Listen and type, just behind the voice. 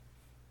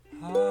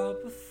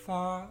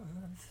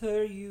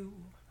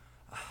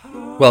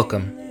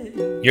Welcome.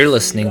 You're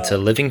listening to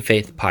Living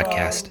Faith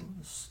Podcast.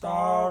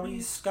 Starry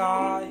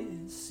skies,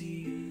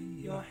 see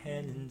your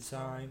hand in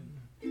time,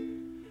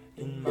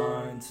 in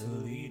mine to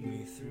lead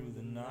me through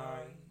the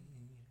night.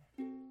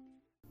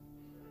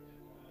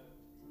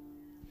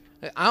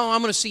 I'm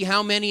going to see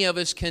how many of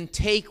us can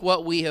take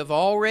what we have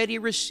already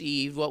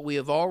received, what we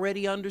have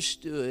already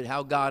understood,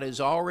 how God has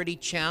already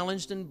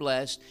challenged and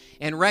blessed,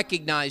 and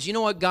recognize, you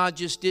know what God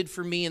just did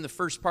for me in the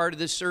first part of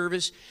this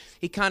service?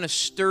 He kind of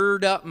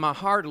stirred up my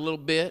heart a little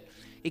bit.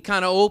 He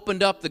kind of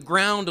opened up the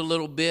ground a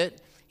little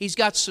bit. He's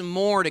got some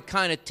more to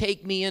kind of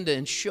take me into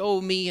and show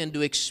me and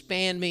to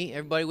expand me.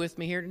 Everybody with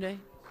me here today?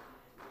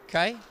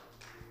 Okay?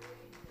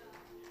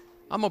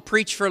 I'm going to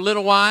preach for a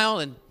little while,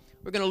 and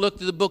we're going to look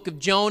to the book of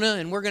Jonah,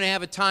 and we're going to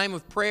have a time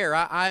of prayer.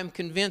 I am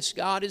convinced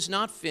God is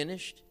not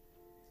finished.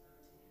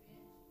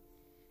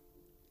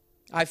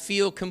 I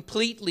feel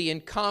completely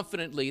and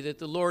confidently that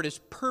the Lord is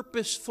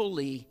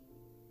purposefully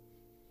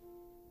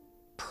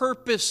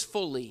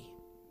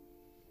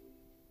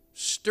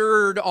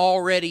stirred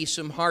already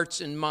some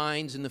hearts and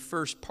minds in the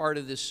first part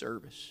of this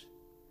service.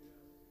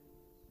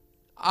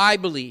 I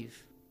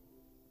believe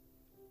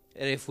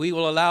that if we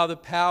will allow the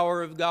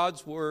power of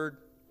God's Word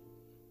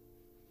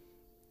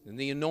and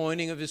the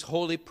anointing of His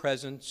holy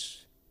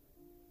presence,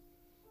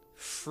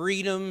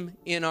 freedom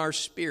in our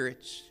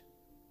spirits,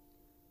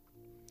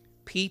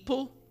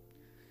 people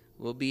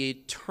will be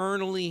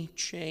eternally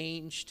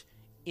changed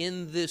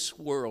in this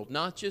world,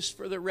 not just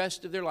for the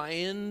rest of their life.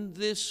 In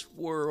this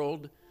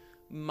world,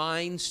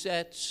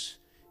 mindsets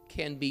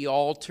can be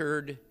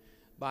altered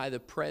by the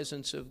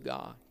presence of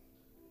God.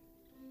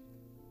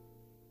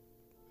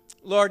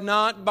 Lord,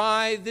 not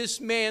by this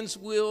man's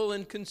will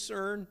and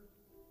concern,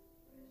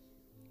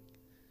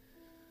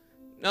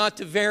 not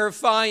to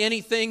verify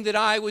anything that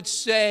I would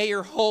say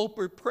or hope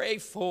or pray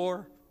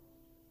for.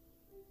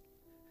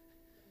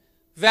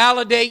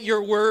 Validate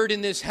your word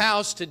in this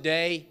house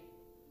today.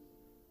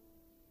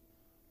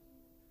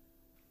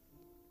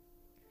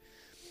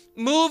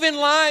 Move in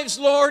lives,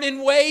 Lord,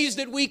 in ways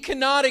that we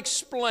cannot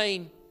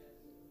explain.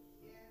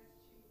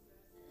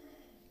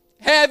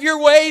 Have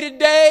your way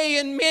today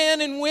in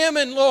men and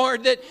women,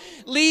 Lord, that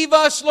leave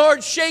us,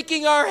 Lord,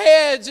 shaking our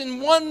heads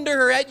in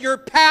wonder at your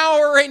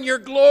power and your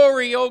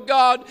glory, oh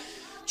God.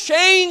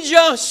 Change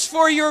us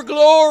for your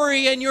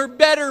glory and your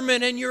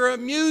betterment and your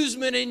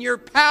amusement and your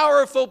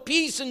powerful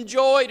peace and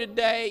joy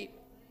today.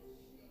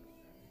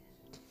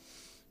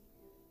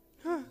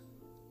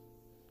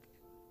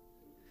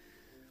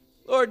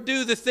 Lord,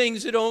 do the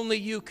things that only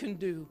you can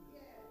do.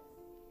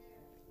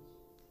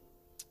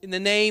 In the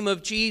name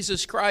of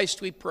Jesus Christ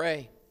we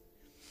pray.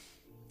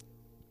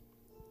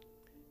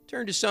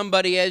 Turn to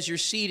somebody as you're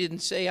seated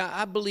and say,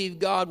 I believe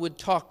God would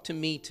talk to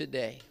me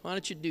today. Why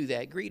don't you do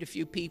that? Greet a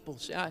few people.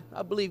 Say,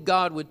 I believe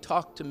God would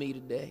talk to me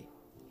today.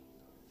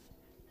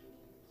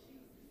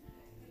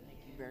 Thank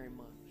you very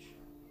much.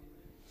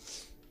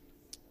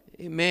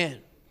 Amen.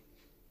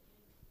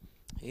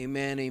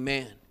 Amen,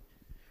 amen.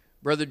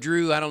 Brother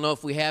Drew, I don't know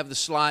if we have the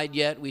slide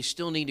yet. We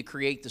still need to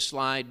create the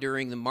slide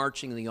during the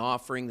marching of the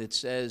offering that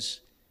says,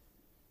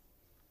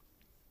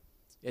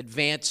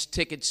 advanced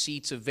ticket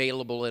seats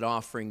available at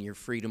offering. You're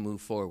free to move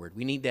forward.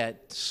 We need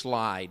that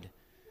slide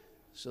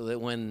so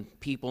that when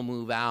people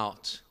move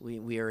out,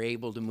 we are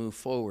able to move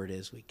forward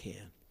as we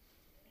can.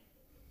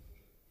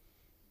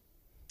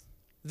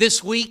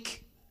 This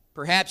week,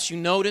 perhaps you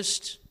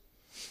noticed,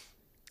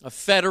 a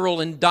federal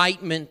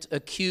indictment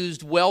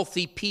accused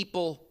wealthy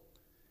people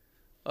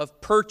of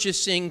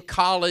purchasing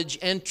college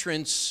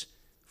entrance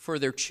for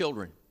their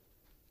children.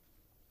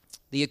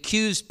 The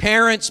accused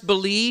parents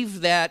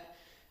believe that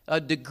a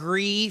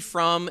degree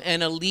from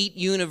an elite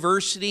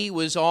university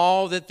was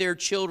all that their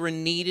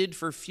children needed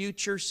for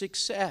future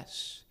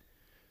success.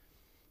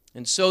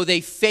 And so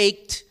they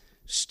faked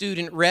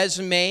student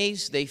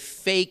resumes, they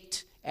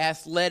faked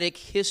athletic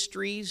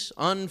histories,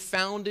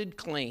 unfounded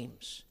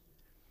claims.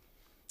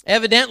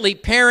 Evidently,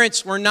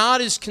 parents were not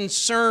as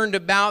concerned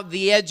about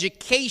the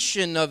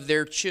education of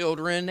their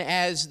children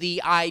as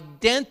the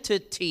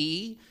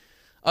identity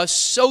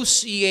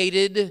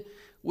associated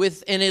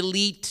with an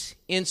elite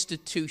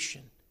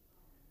institution.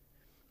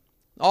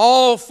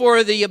 All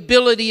for the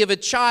ability of a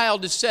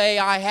child to say,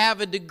 I have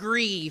a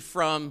degree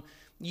from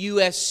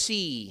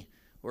USC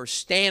or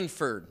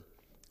Stanford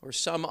or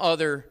some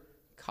other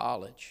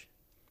college.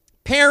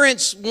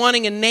 Parents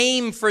wanting a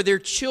name for their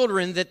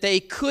children that they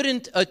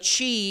couldn't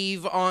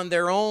achieve on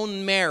their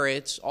own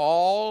merits,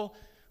 all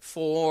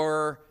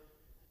for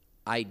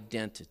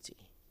identity.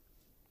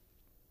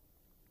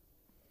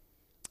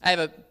 I have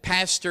a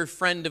pastor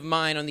friend of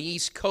mine on the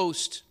East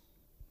Coast.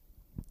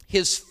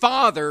 His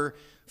father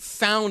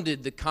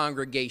founded the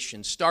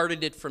congregation,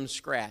 started it from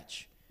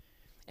scratch.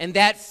 And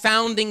that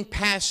founding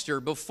pastor,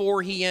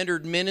 before he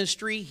entered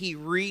ministry, he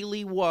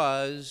really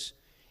was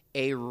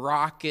a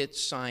rocket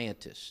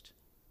scientist.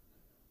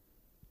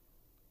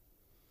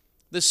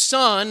 The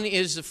son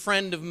is a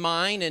friend of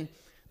mine, and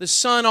The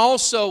son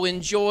also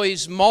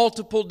enjoys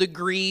multiple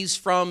degrees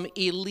from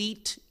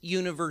elite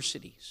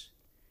universities.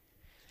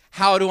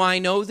 How do I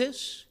know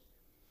this?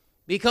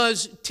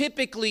 Because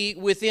typically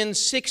within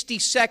 60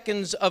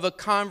 seconds of a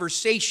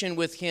conversation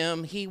with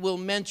him, he will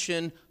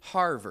mention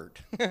Harvard.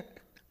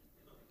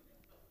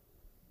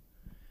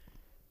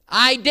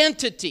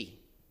 Identity.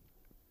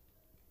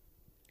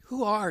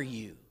 Who are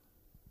you?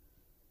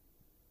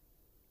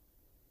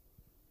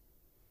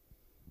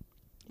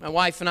 My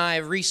wife and I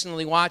have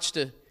recently watched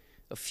a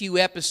few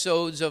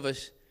episodes of a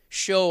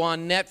show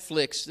on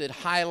Netflix that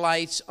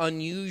highlights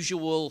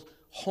unusual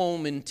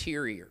home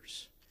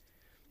interiors.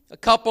 A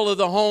couple of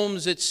the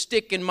homes that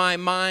stick in my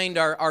mind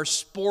are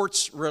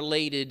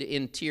sports-related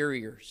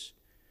interiors.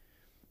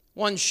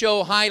 One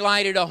show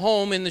highlighted a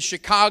home in the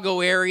Chicago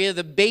area.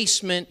 The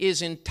basement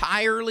is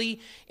entirely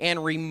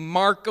and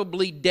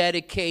remarkably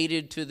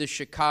dedicated to the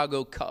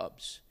Chicago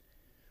Cubs.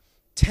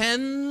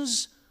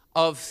 Tens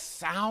of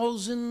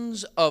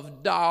thousands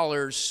of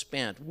dollars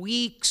spent,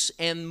 weeks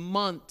and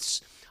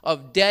months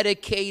of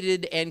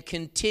dedicated and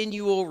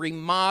continual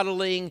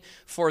remodeling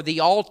for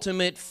the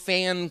ultimate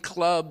fan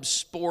club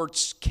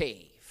sports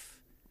cave.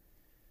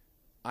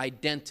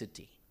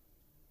 Identity.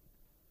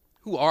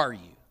 Who are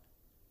you?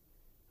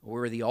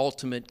 We're the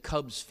ultimate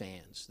Cubs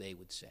fans, they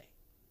would say.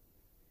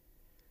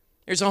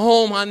 There's a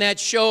home on that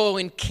show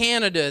in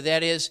Canada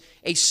that is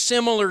a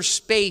similar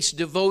space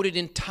devoted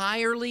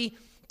entirely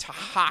to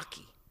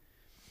hockey.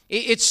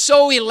 It's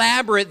so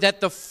elaborate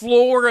that the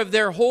floor of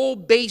their whole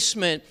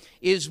basement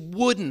is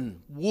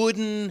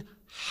wooden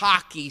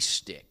hockey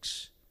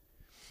sticks.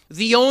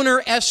 The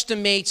owner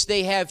estimates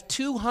they have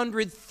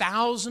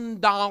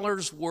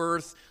 $200,000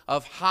 worth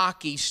of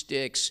hockey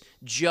sticks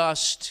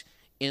just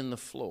in the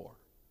floor.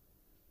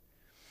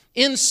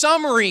 In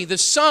summary, the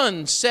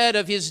son said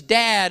of his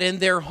dad and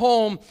their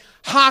home,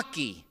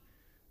 hockey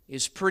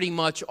is pretty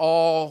much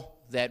all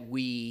that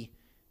we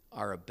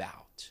are about.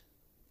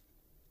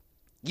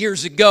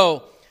 Years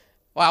ago,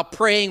 while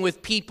praying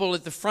with people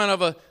at the front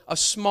of a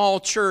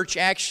small church,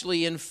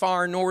 actually in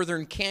far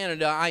northern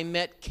Canada, I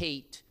met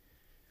Kate.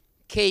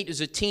 Kate is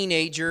a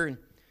teenager, and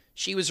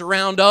she was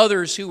around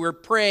others who were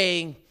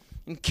praying,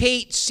 and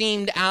Kate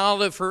seemed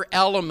out of her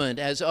element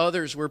as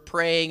others were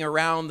praying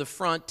around the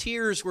front.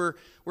 Tears were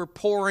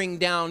pouring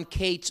down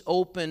Kate's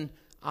open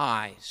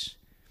eyes.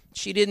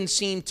 She didn't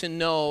seem to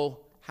know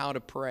how to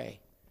pray.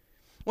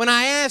 When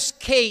I asked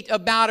Kate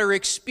about her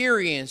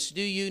experience,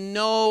 do you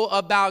know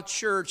about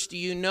church? Do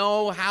you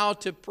know how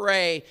to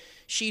pray?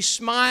 She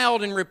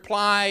smiled and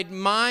replied,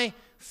 my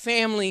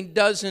family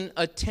doesn't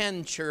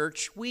attend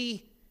church.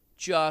 We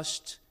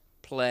just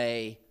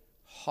play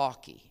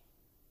hockey.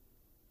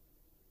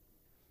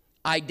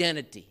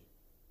 Identity.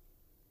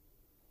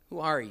 Who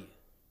are you?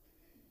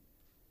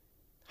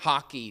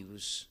 Hockey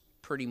was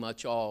pretty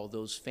much all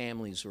those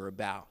families were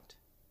about.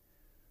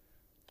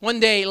 One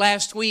day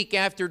last week,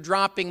 after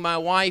dropping my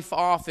wife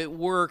off at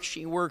work,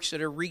 she works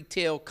at a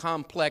retail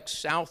complex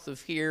south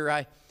of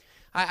here,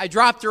 I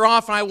dropped her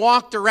off and I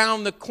walked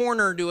around the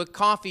corner to a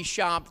coffee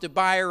shop to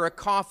buy her a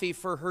coffee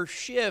for her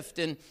shift.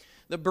 And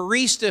the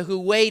barista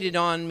who waited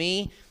on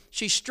me,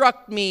 she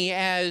struck me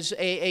as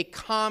a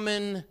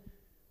common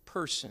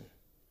person.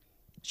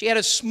 She had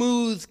a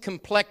smooth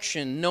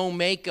complexion, no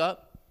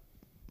makeup,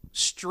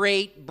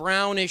 straight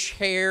brownish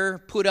hair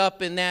put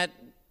up in that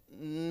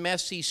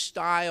messy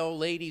style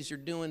ladies are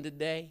doing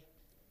today.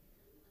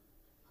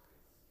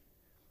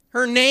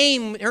 Her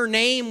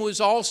name was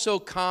also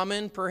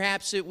common.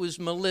 Perhaps it was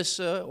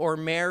Melissa or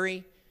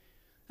Mary.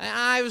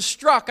 I was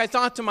struck. I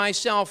thought to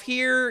myself,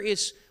 here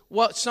is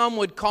what some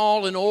would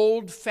call an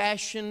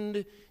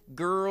old-fashioned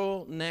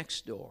girl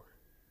next door.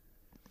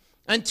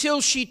 Until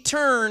she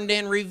turned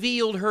and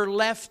revealed her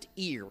left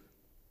ear.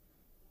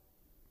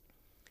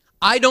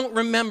 I don't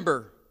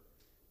remember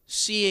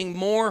seeing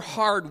more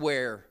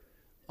hardware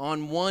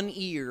on one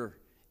ear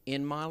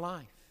in my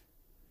life.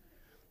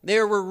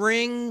 There were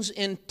rings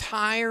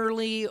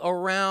entirely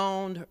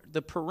around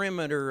the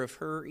perimeter of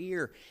her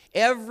ear.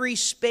 Every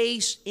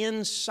space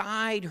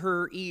inside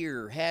her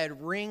ear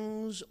had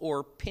rings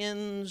or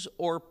pins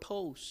or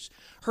posts.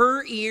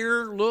 Her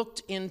ear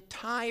looked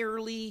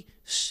entirely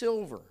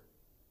silver.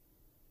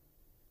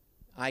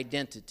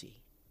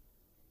 Identity.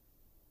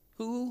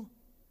 Who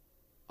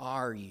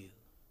are you?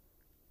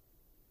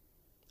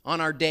 On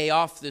our day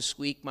off this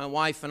week, my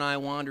wife and I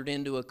wandered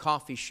into a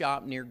coffee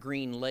shop near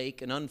Green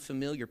Lake, an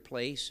unfamiliar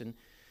place, and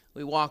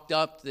we walked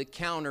up to the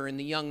counter, and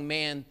the young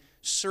man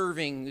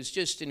serving was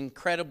just an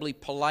incredibly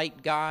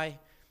polite guy,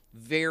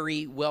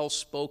 very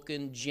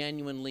well-spoken,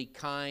 genuinely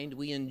kind.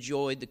 We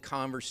enjoyed the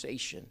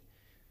conversation.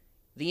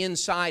 The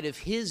inside of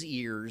his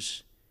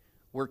ears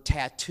were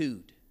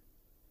tattooed.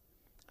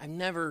 I've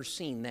never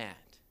seen that.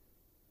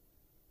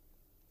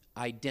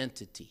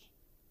 Identity.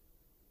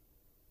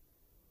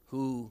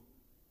 Who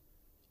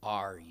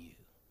are you?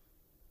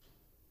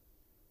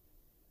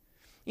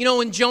 You know,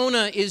 when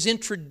Jonah is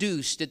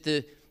introduced at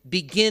the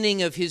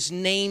beginning of his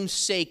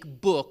namesake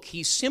book,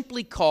 he's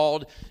simply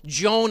called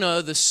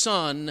Jonah, the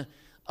son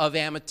of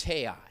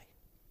Amittai.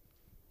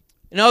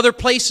 In other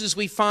places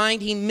we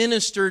find he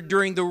ministered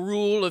during the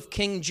rule of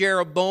King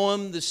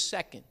Jeroboam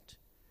II.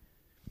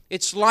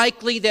 It's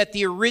likely that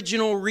the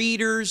original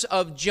readers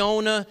of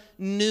Jonah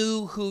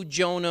knew who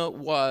Jonah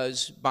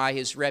was by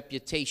his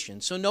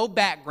reputation. So no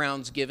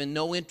background's given,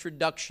 no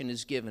introduction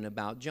is given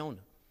about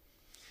Jonah.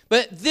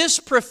 But this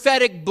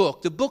prophetic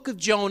book, the book of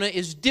Jonah,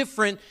 is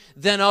different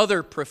than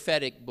other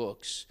prophetic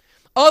books.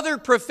 Other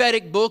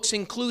prophetic books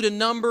include a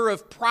number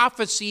of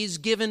prophecies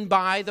given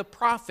by the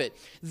prophet.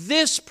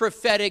 This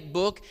prophetic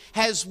book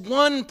has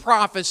one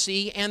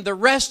prophecy, and the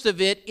rest of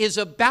it is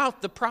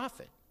about the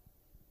prophet.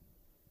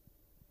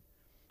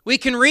 We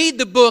can read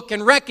the book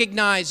and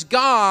recognize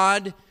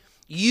God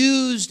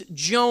used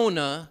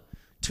Jonah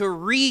to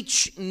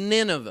reach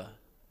Nineveh.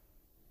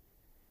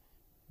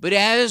 But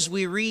as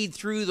we read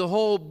through the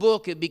whole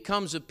book, it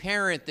becomes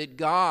apparent that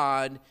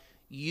God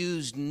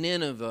used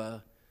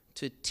Nineveh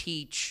to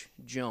teach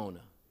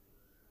Jonah.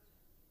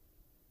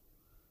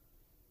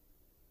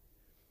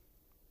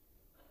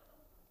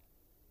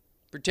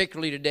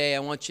 Particularly today, I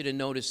want you to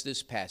notice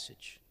this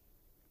passage.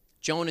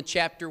 Jonah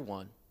chapter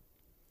 1,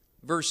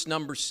 verse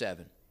number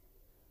 7.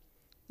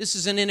 This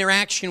is an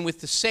interaction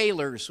with the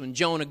sailors when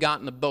Jonah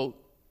got in the boat.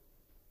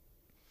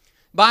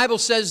 The Bible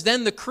says,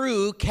 then the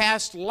crew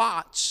cast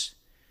lots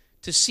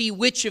to see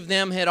which of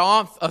them had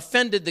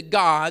offended the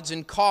gods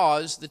and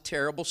caused the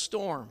terrible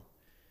storm.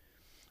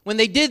 When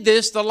they did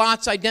this, the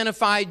lots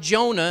identified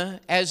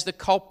Jonah as the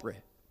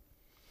culprit.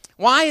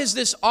 Why has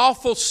this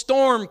awful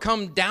storm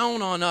come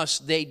down on us,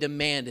 they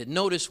demanded.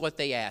 Notice what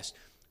they asked.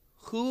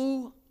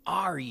 Who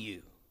are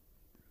you?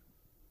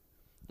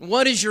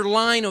 What is your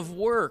line of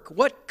work?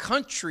 What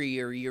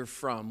country are you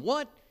from?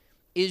 What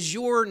is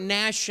your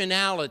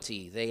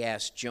nationality? They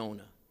asked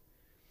Jonah.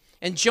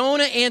 And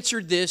Jonah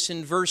answered this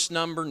in verse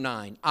number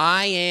 9.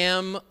 I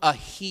am a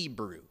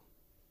Hebrew,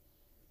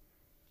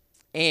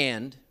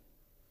 and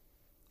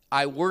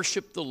I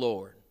worship the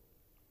Lord,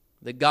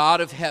 the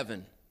God of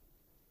heaven,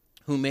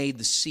 who made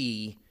the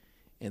sea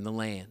and the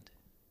land.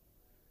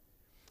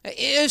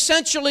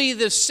 Essentially,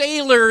 the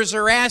sailors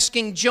are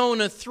asking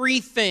Jonah three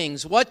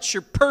things. What's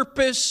your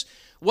purpose?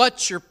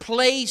 What's your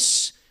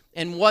place?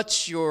 And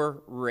what's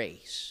your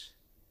race?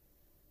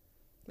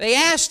 They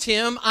asked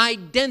him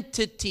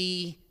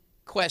identity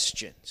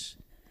questions.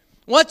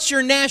 What's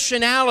your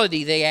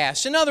nationality, they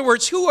asked. In other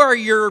words, who are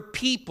your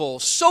people?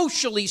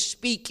 Socially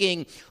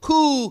speaking,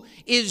 who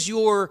is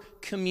your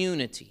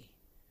community?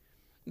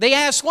 They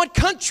asked, what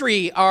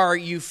country are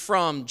you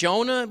from,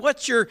 Jonah?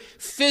 What's your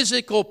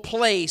physical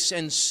place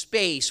and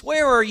space?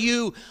 Where are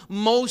you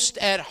most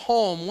at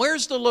home?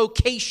 Where's the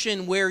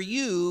location where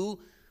you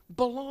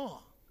belong?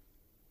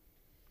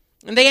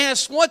 And they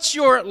asked, what's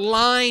your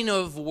line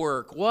of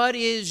work? What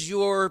is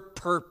your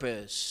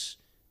purpose,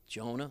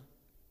 Jonah?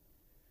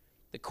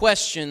 The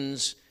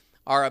questions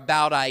are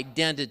about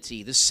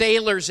identity. The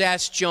sailors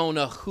asked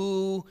Jonah,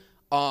 who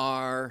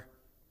are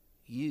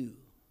you?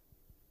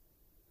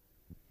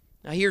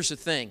 Now here's the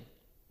thing.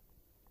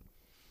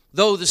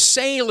 Though the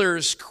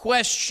sailors'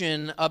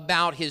 question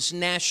about his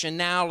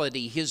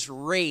nationality, his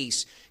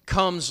race,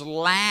 comes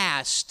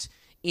last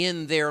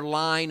in their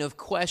line of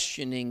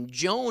questioning,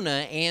 Jonah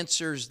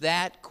answers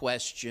that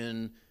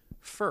question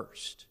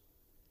first.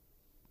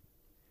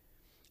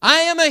 I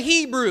am a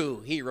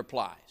Hebrew, he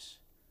replies,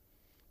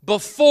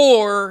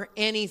 before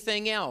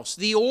anything else.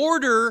 The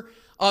order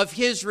of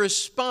his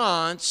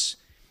response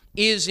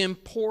is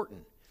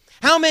important.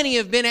 How many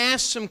have been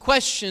asked some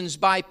questions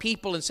by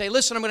people and say,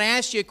 listen, I'm going to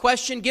ask you a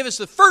question. Give us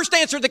the first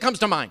answer that comes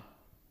to mind.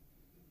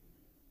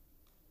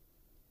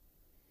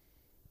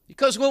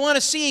 Because we want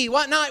to see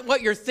not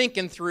what you're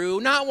thinking through,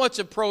 not what's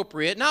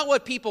appropriate, not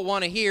what people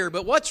want to hear,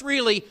 but what's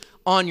really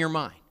on your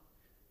mind.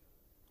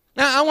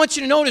 Now, I want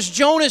you to notice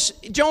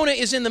Jonah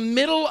is in the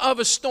middle of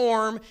a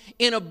storm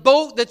in a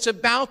boat that's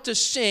about to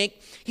sink.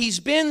 He's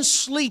been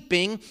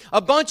sleeping. A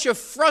bunch of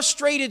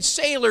frustrated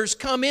sailors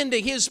come into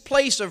his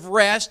place of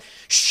rest,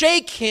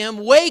 shake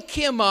him, wake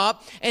him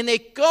up, and they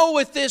go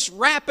with this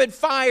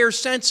rapid-fire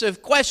sense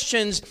of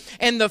questions.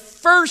 And the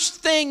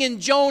first thing in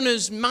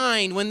Jonah's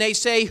mind when they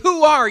say,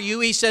 who are you?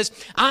 He says,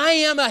 I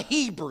am a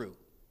Hebrew.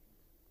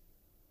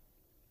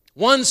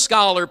 One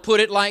scholar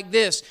put it like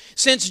this: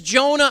 since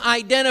Jonah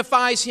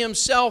identifies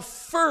himself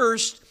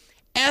first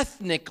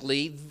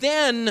ethnically,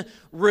 then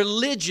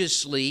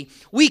religiously,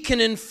 we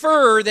can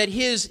infer that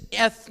his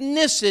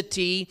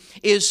ethnicity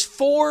is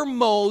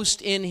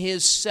foremost in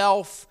his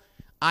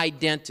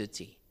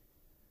self-identity.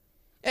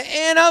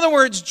 In other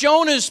words,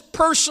 Jonah's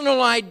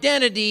personal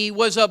identity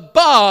was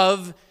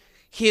above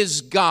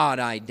his God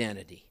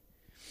identity.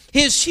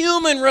 His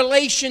human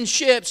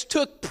relationships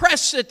took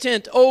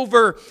precedent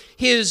over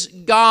his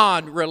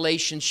God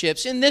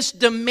relationships. In this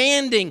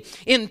demanding,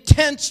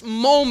 intense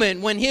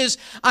moment when his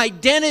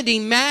identity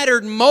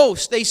mattered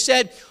most, they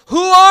said,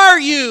 who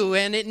are you?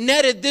 And it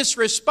netted this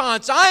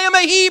response: I am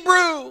a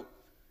Hebrew,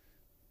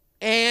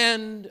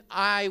 and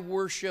I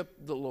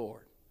worship the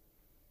Lord.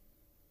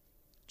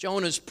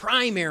 Jonah's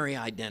primary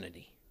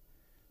identity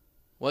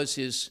was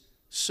his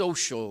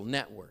social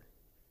network.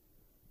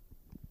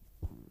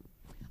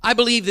 I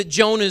believe that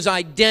Jonah's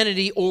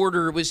identity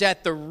order was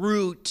at the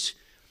root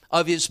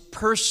of his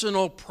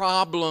personal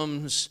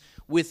problems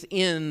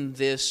within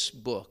this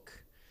book.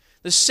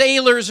 The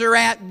sailors are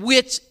at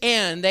wit's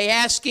end. They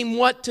ask him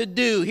what to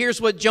do.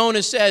 Here's what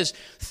Jonah says: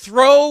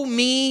 throw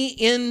me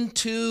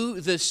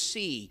into the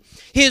sea.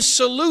 His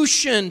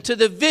solution to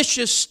the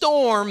vicious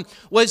storm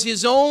was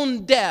his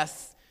own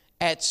death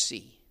at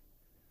sea.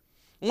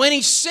 When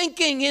he's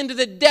sinking into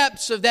the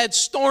depths of that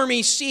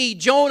stormy sea,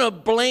 Jonah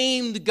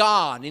blamed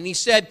God. And he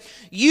said,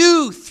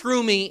 you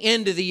threw me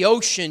into the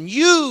ocean.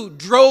 You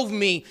drove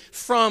me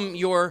from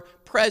your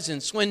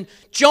presence. When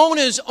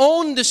Jonah's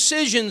own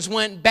decisions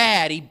went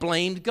bad, he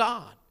blamed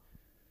God.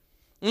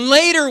 And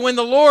later, when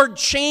the Lord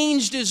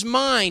changed his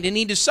mind and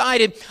he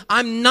decided,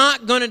 I'm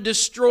not going to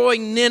destroy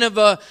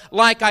Nineveh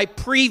like I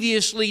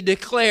previously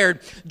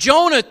declared,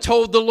 Jonah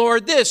told the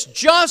Lord this: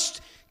 just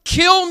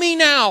kill me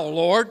now,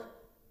 Lord.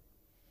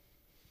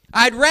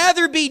 I'd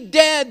rather be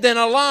dead than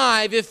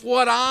alive if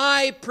what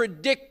I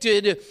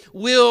predicted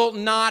will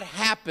not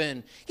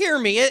happen. Hear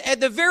me,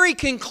 at the very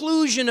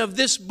conclusion of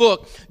this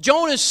book,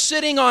 Jonah's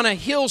sitting on a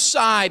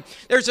hillside.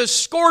 There's a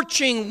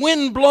scorching,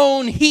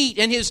 wind-blown heat,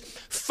 and his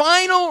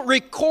final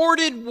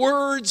recorded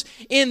words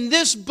in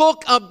this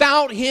book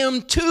about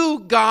him to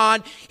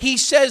God, he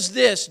says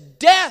this: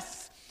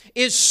 death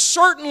is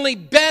certainly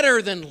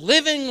better than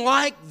living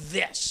like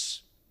this.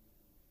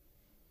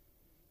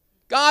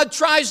 God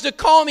tries to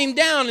calm him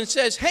down and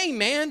says, hey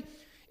man,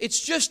 it's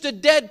just a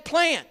dead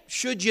plant.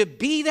 Should you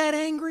be that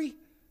angry?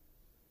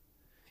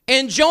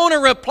 And Jonah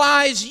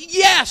replies,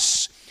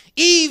 yes,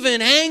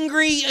 even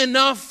angry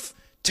enough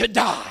to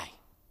die.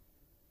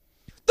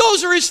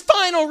 Those are his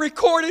final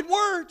recorded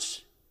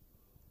words.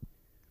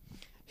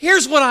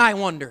 Here's what I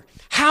wonder.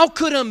 How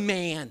could a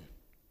man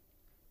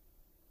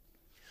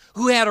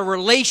who had a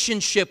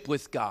relationship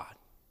with God,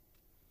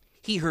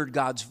 he heard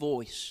God's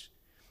voice,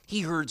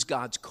 he heard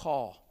God's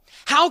call,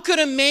 how could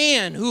a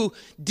man who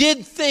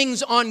did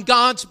things on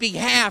God's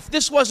behalf,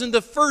 this wasn't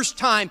the first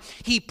time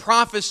he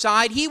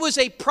prophesied, he was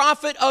a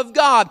prophet of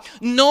God,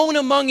 known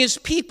among his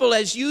people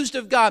as used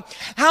of God.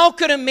 How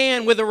could a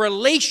man with a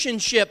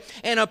relationship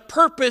and a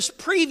purpose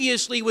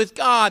previously with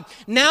God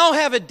now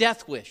have a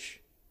death wish?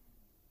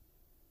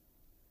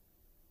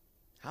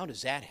 How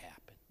does that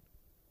happen?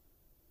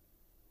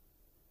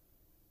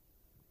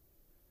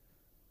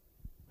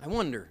 I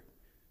wonder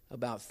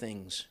about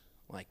things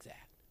like that.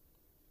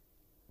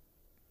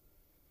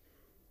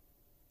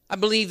 I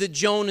believe that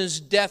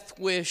Jonah's death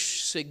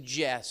wish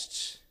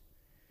suggests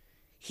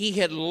he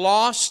had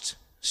lost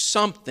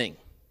something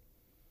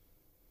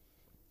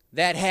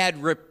that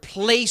had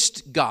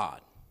replaced God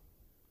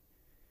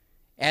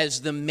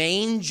as the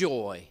main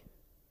joy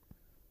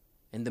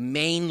and the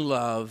main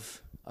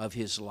love of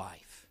his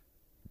life.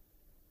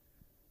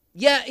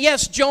 Yeah,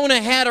 yes,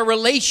 Jonah had a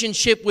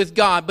relationship with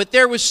God, but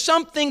there was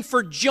something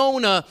for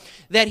Jonah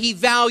that he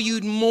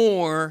valued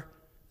more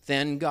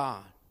than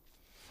God.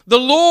 The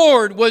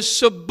Lord was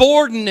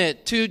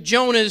subordinate to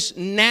Jonah's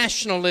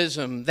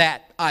nationalism,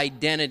 that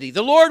identity.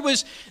 The Lord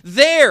was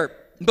there,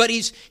 but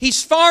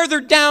he's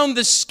farther down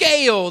the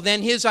scale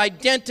than his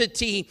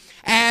identity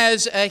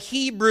as a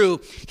Hebrew.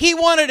 He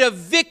wanted a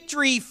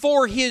victory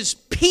for his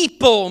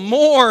people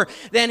more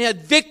than a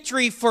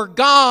victory for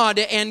God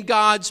and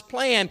God's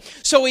plan.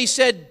 So he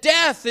said,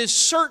 death is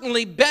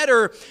certainly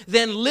better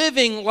than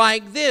living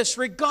like this.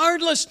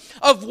 Regardless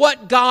of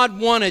what God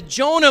wanted,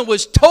 Jonah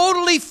was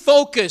totally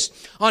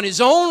focused on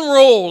his own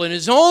role and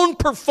his own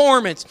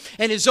performance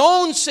and his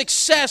own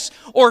success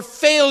or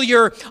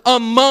failure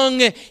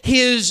among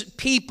his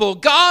people.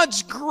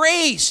 God's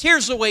grace,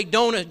 here's the way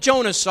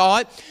Jonah saw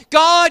it.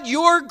 God,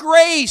 your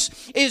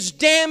grace is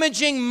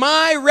damaging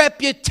my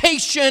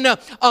reputation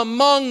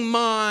among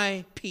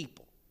my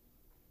people.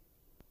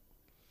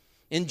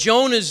 In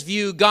Jonah's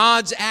view,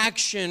 God's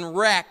action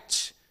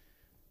wrecked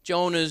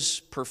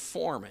Jonah's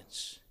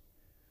performance.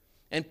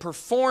 And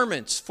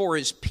performance for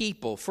his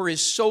people, for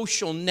his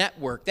social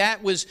network,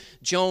 that was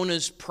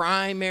Jonah's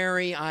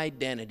primary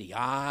identity.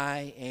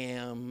 I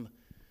am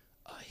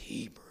a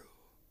Hebrew.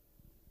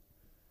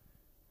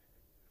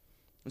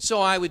 And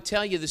so I would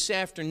tell you this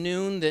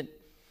afternoon that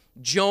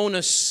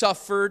Jonah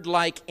suffered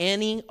like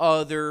any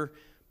other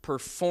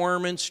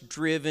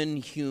performance-driven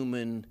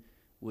human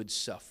would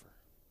suffer.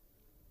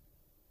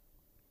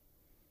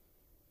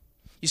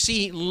 You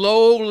see,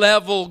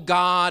 low-level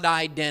God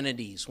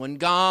identities, when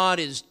God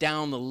is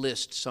down the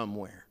list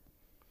somewhere,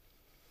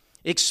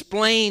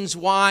 explains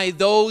why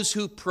those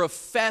who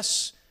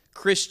profess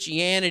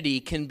Christianity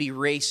can be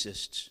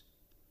racists.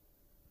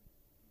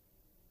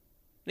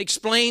 It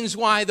explains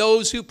why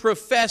those who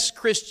profess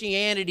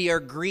Christianity are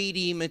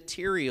greedy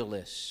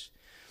materialists.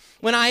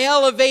 When I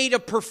elevate a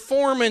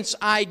performance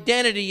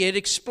identity, it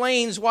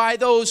explains why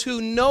those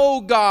who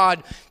know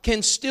God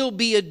can still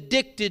be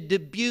addicted to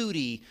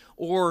beauty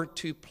or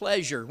to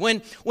pleasure.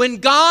 When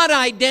God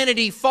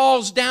identity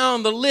falls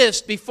down the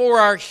list before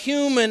our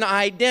human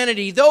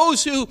identity,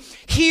 those who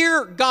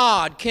hear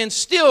God can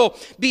still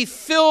be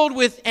filled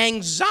with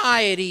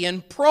anxiety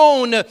and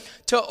prone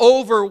to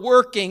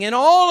overworking. And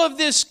all of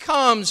this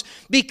comes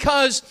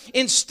because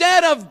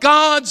instead of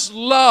God's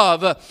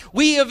love,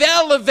 we have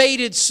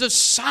elevated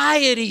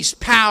society's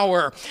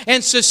power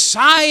and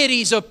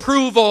society's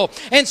approval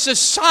and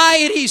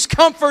society's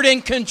comfort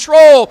and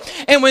control.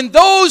 And when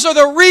those are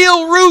the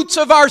real roots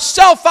of our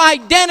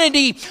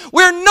self-identity,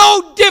 we're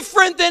no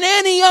different than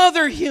any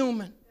other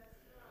human.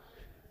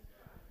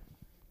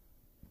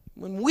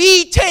 When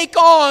we take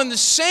on the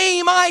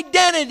same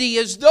identity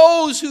as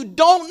those who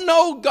don't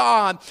know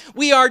God,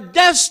 we are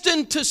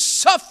destined to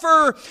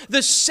suffer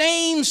the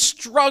same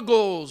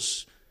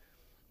struggles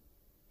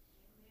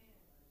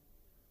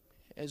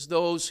as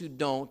those who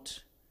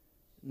don't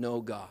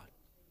know God.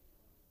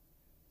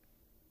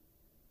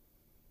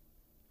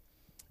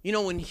 You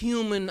know, when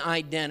human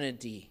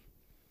identity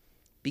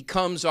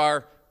becomes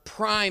our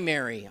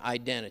primary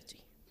identity,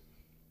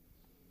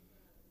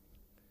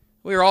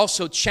 we are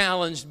also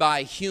challenged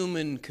by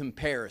human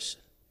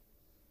comparison.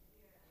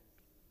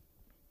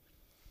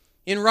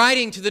 In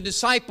writing to the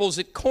disciples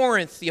at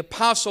Corinth, the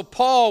Apostle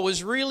Paul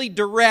was really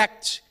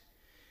direct.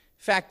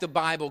 In fact, the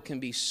Bible can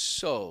be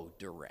so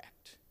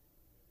direct.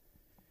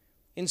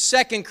 In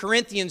 2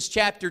 Corinthians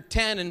chapter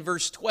 10 and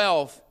verse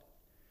 12,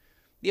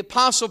 the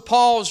Apostle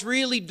Paul is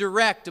really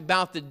direct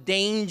about the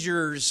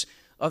dangers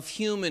of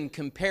human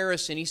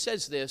comparison. He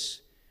says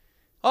this,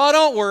 "Oh,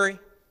 don't worry.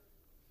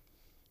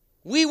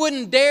 We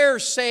wouldn't dare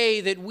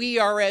say that we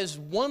are as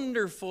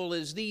wonderful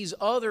as these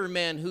other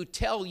men who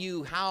tell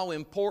you how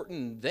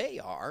important they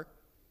are.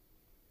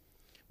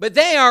 But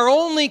they are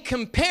only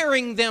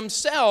comparing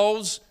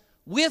themselves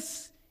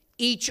with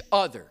each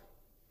other,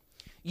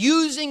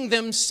 using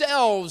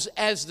themselves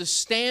as the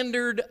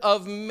standard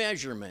of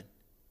measurement."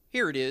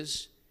 Here it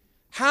is.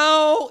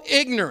 How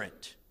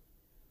ignorant.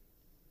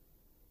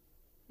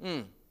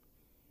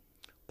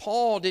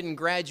 Paul didn't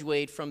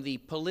graduate from the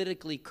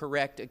politically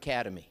correct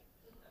academy.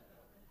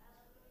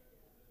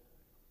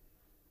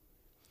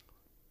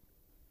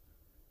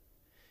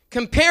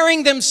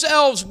 Comparing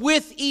themselves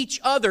with each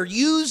other,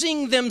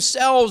 using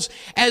themselves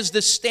as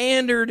the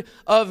standard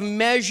of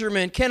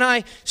measurement. Can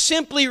I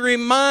simply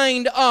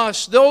remind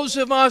us, those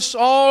of us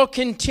all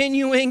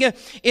continuing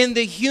in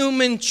the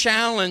human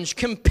challenge,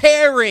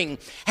 comparing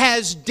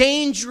has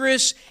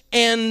dangerous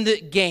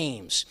end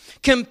games.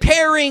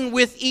 Comparing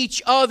with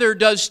each other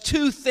does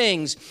two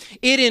things.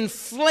 It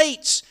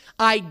inflates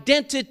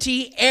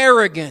identity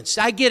arrogance.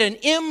 I get an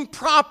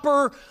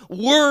improper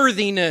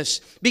worthiness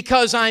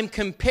because I'm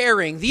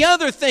comparing. The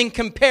other thing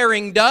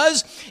comparing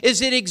does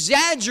is it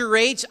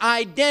exaggerates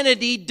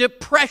identity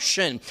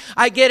depression.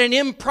 I get an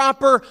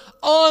improper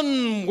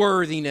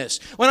unworthiness.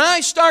 When I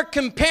start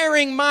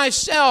comparing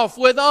myself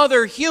with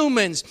other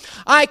humans,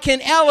 I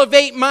can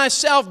elevate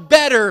myself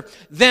better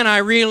than I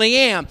really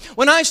am.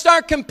 When I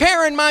start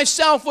comparing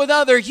myself with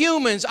other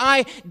humans,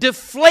 I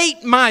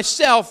deflate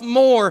myself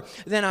more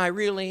than I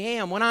really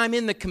am. When I'm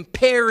in the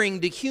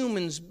comparing to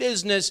humans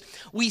business,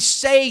 we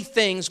say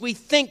things, we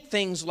think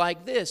things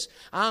like this: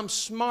 I'm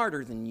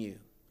smarter than you,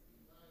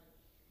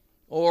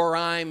 or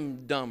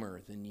I'm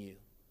dumber than you,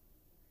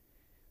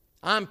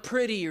 I'm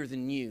prettier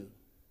than you,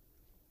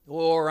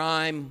 or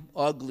I'm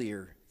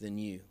uglier than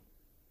you.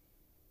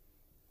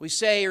 We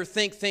say or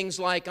think things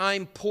like,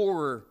 I'm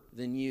poorer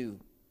than you,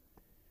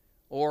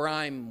 or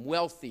I'm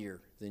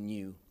wealthier than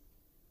you,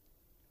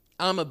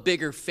 I'm a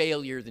bigger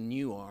failure than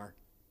you are,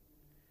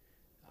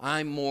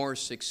 I'm more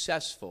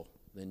successful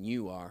than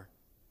you are,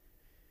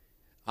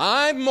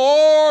 I'm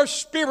more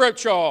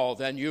spiritual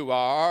than you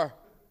are,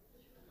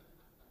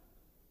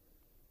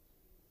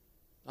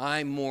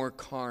 I'm more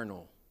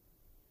carnal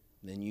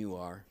than you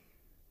are,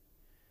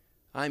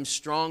 I'm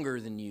stronger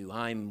than you,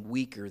 I'm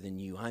weaker than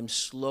you, I'm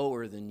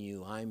slower than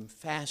you, I'm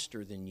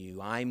faster than you,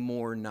 I'm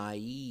more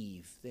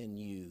naive than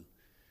you,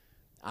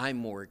 I'm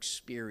more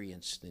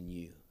experienced than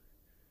you.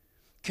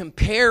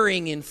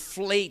 Comparing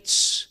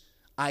inflates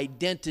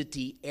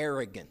identity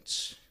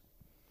arrogance,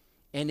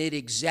 and it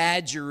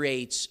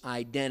exaggerates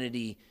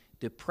identity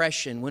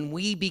depression. When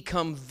we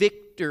become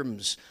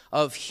victims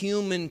of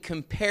human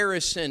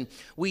comparison,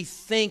 we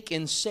think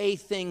and say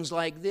things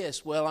like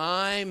this: well,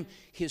 I'm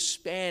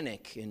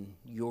Hispanic and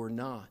you're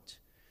not.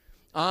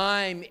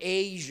 I'm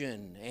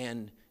Asian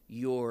and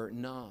you're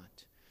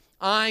not.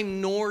 I'm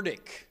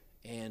Nordic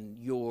and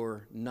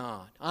you're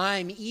not.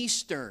 I'm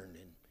Eastern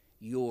and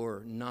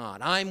you're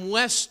not. I'm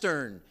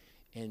Western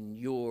and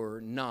you're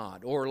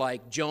not. Or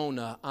like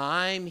Jonah,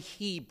 I'm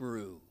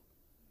Hebrew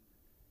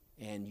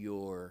and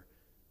you're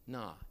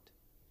not.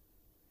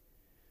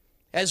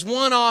 As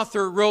one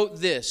author wrote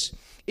this: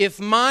 if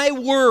my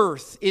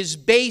worth is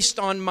based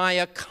on my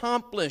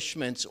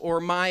accomplishments or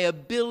my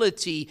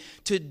ability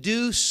to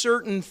do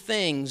certain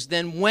things,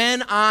 then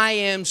when I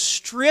am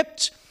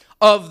stripped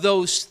of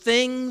those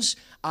things,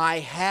 I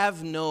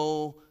have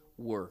no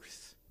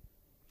worth.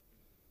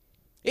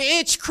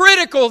 It's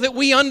critical that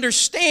we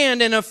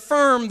understand and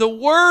affirm the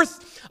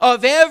worth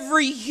of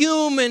every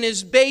human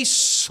is based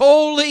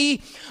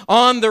solely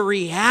on the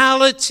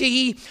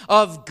reality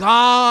of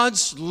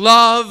God's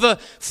love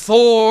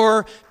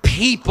for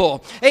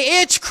people.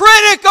 It's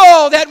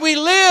critical that we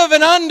live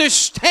and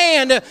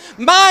understand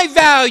my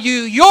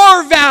value,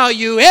 your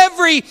value,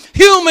 every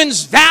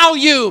human's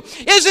value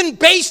isn't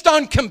based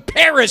on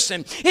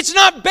comparison. It's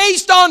not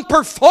based on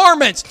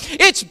performance.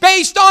 It's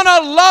based on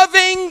a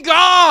loving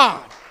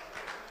God.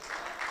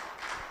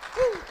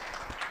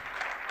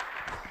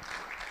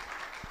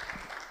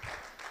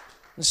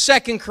 In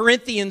 2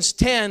 Corinthians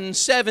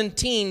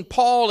 10:17,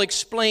 Paul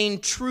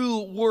explained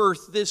true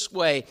worth this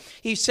way.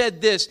 He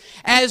said this,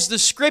 as the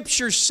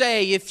Scriptures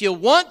say, if you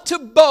want to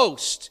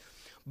boast,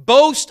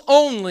 boast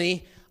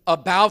only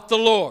about the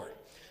Lord.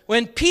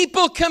 When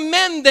people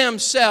commend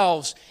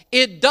themselves,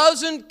 it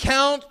doesn't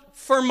count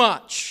for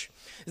much.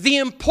 The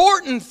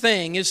important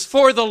thing is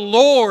for the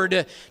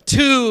Lord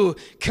to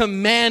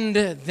commend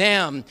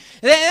them.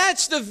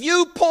 That's the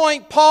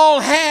viewpoint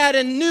Paul had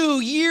and knew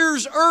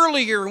years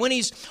earlier when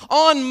he's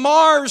on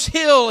Mars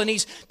Hill and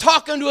he's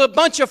talking to a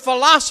bunch of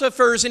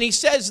philosophers, and he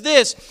says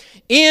this,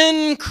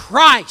 in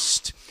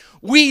Christ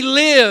we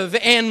live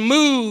and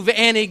move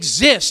and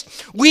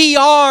exist. We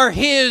are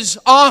His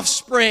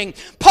offspring.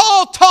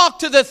 Paul talked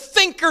to the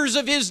thinkers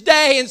of his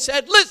day and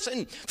said,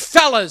 listen,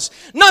 fellas,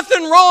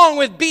 nothing wrong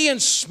with being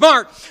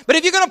smart, but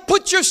if you're going to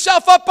put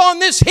yourself up on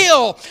this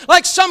hill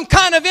like some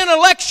kind of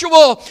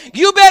intellectual,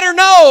 you better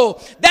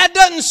know that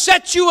doesn't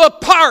set you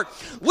apart.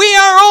 We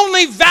are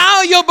only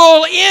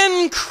valuable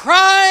in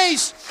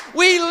Christ.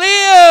 We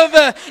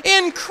live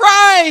in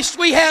Christ.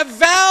 We have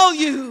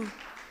value.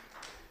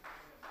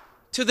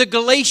 To the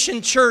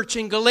Galatian church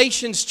in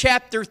Galatians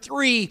chapter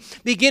 3,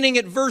 beginning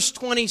at verse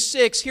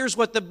 26, here's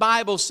what the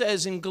Bible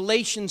says in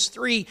Galatians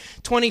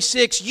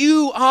 3:26.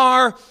 You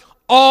are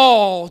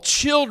all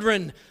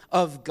children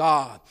of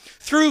God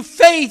through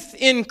faith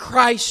in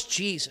Christ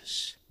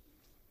Jesus.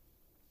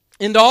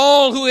 And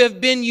all who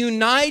have been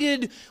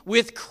united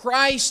with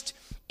Christ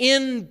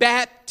in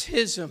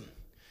baptism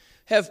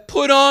have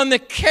put on the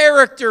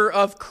character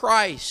of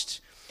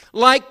Christ,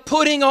 like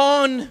putting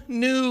on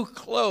new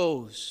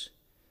clothes.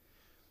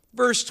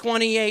 Verse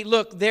 28,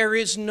 look, there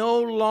is no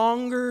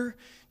longer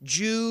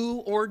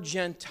Jew or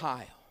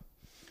Gentile,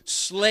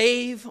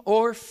 slave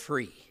or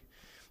free,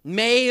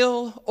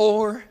 male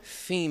or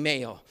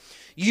female.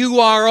 You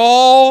are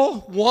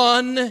all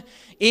one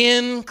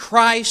in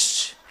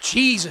Christ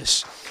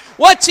Jesus.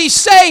 What's he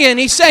saying?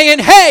 He's saying,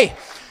 hey,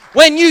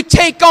 when you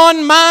take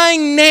on my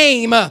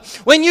name,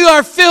 when you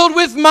are filled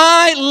with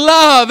my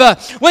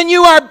love, when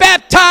you are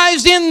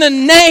baptized in the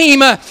name,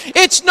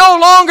 it's no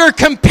longer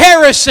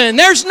comparison.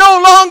 There's no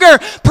longer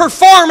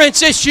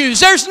performance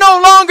issues. There's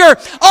no longer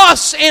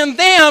us and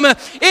them.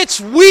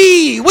 It's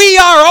we. We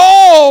are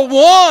all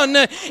one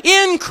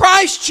in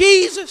Christ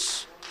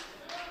Jesus.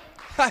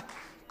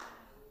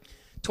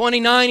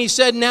 29, he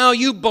said, now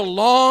you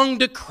belong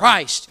to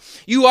Christ.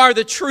 You are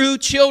the true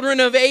children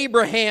of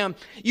Abraham.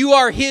 You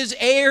are His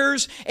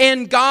heirs,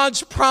 and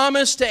God's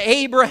promise to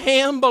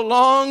Abraham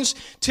belongs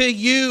to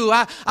you.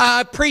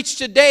 I preach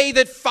today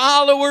that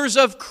followers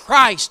of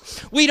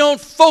Christ, we don't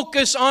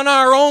focus on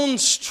our own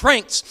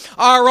strengths,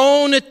 our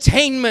own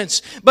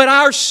attainments, but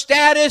our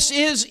status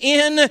is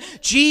in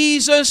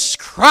Jesus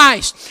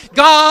Christ.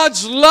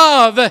 God's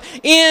love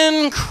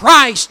in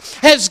Christ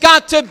has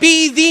got to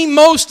be the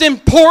most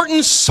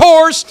important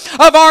source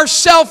of our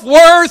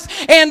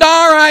self-worth and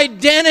our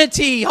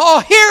identity.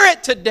 Oh, hear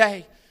it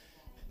today.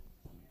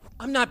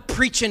 I'm not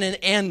preaching an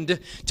end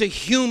to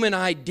human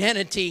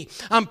identity.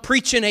 I'm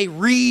preaching a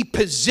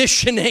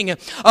repositioning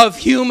of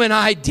human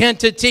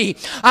identity.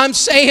 I'm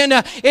saying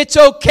it's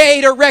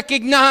okay to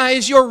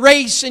recognize your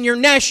race and your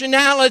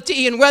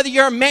nationality and whether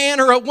you're a man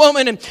or a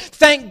woman, and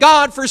thank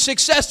God for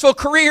successful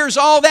careers.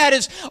 All that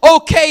is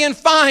okay and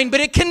fine,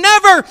 but it can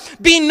never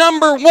be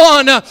number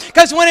one,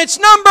 because when it's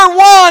number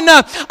one,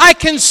 I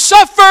can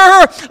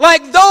suffer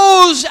like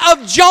those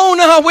of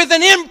Jonah with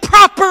an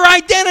improper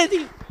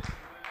identity.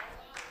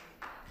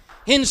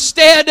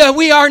 Instead,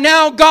 we are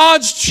now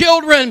God's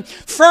children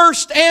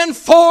first and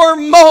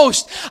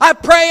foremost. I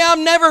pray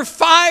I'm never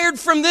fired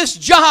from this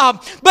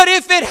job, but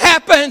if it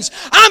happens,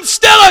 I'm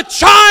still a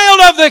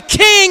child of the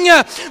King.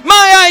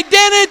 My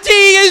identity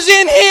is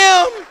in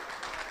Him.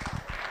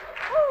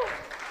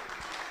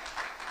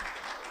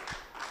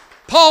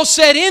 Paul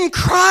said, in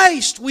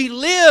Christ we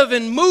live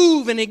and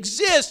move and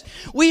exist.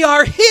 We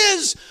are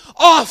His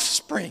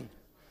offspring.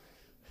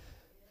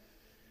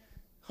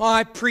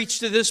 I preach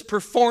to this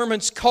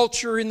performance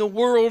culture in the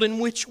world in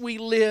which we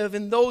live,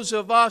 and those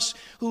of us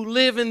who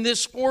live in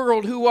this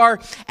world who are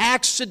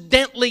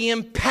accidentally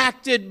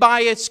impacted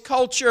by its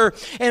culture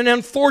and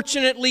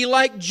unfortunately,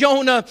 like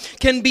Jonah,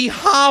 can be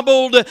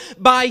hobbled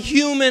by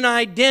human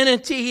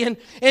identity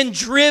and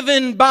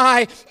driven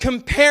by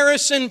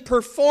comparison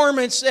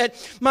performance, that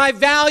my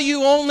value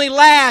only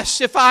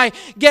lasts if I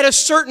get a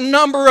certain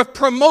number of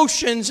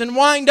promotions and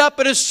wind up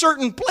at a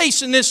certain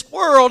place in this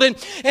world, and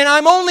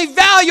I'm only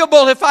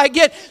valuable if if I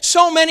get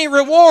so many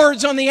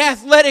rewards on the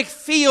athletic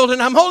field,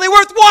 and I'm only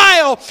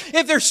worthwhile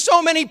if there's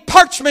so many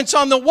parchments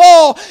on the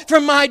wall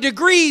from my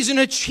degrees and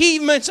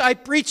achievements I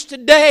preach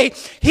today.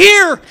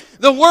 Hear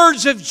the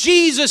words of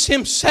Jesus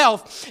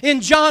himself. In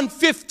John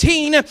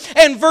 15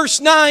 and verse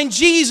 9,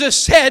 Jesus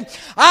said,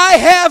 I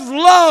have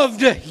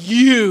loved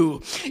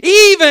you,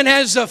 even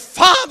as the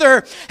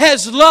Father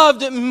has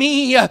loved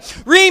me.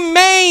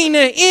 Remain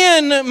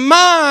in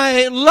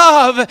my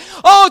love.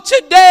 Oh,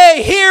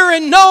 today, hear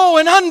and know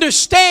and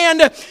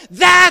understand,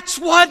 that's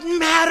what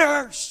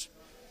matters.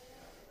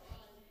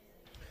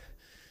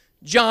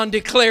 John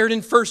declared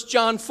in 1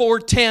 John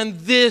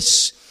 4:10,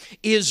 this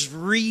is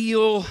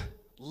real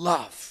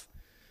love.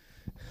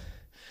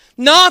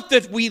 Not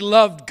that we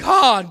loved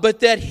God, but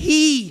that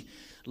He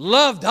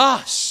loved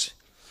us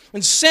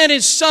and sent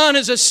His Son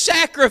as a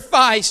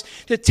sacrifice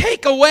to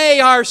take away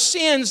our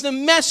sins. The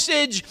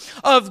message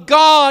of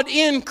God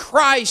in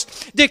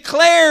Christ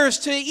declares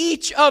to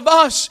each of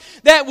us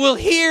that will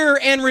hear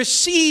and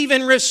receive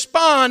and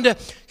respond,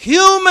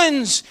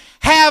 humans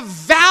have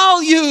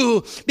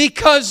value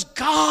because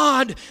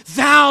God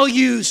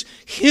values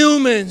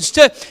humans.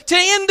 To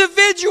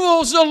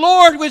individuals, the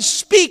Lord would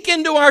speak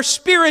into our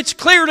spirits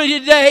clearly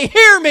today.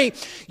 Hear me.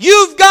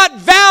 You've got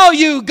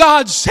value,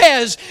 God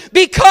says,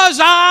 because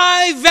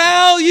I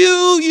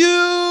value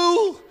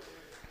you.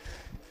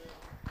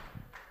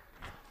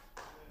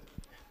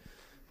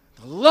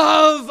 The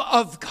love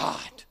of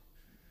God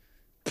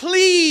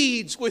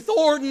pleads with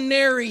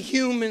ordinary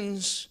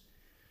humans.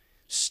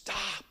 Stop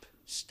it.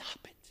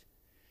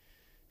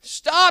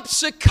 Stop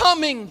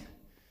succumbing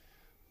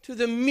to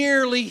the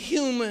merely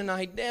human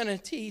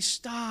identity.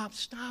 Stop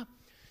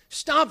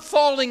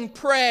falling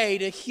prey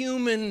to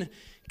human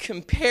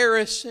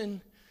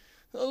comparison.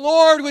 The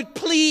Lord would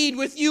plead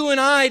with you and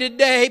I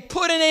today,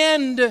 put an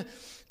end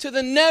to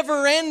the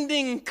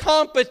never-ending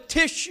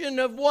competition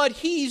of what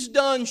he's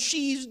done,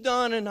 she's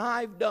done, and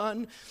I've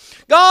done.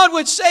 God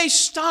would say,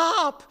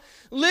 stop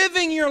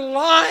living your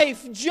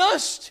life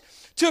just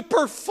to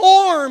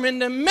perform and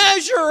to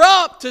measure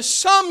up to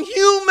some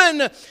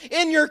human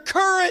in your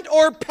current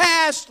or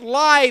past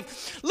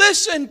life.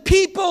 Listen,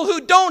 people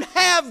who don't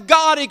have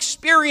God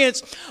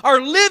experience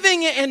are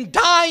living and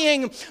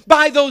dying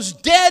by those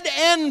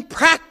dead-end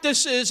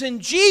practices. And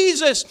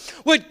Jesus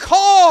would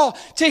call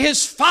to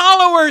His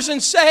followers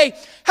and say,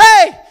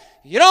 hey,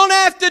 you don't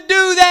have to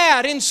do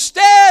that.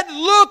 Instead,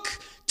 look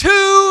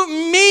to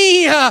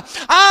me.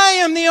 I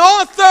am the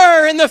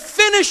author and the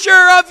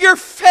finisher of your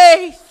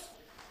faith.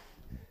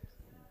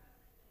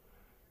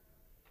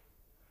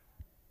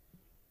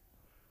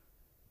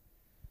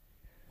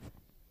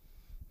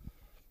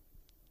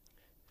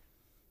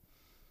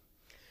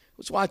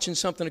 I was watching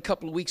something a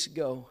couple of weeks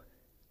ago.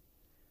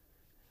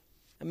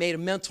 I made a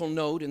mental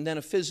note and then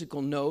a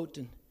physical note,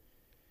 and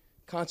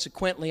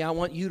consequently, I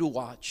want you to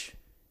watch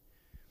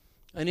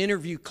an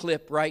interview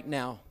clip right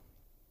now.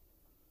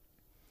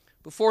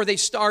 Before they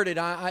started,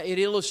 it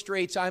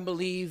illustrates, I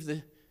believe,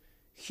 the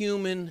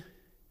human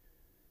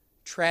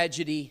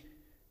tragedy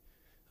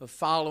of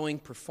following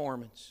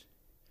performance.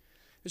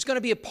 There's going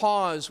to be a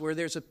pause where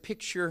there's a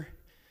picture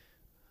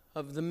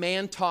of the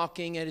man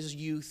talking at his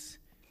youth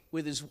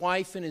with his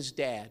wife and his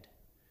dad.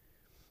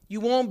 You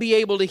won't be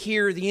able to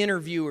hear the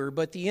interviewer,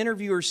 but the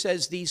interviewer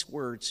says these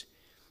words: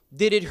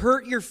 did it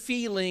hurt your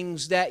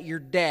feelings that your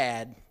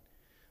dad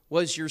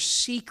was your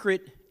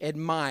secret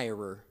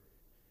admirer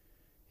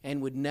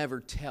and would never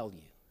tell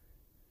you?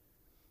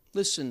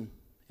 Listen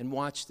and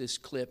watch this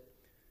clip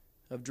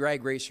of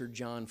drag racer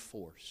John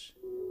Force.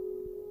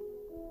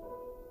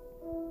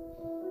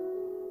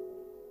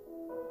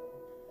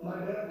 My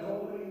dad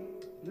told me,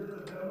 you're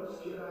the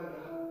dumbest kid I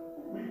got.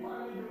 We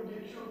finally go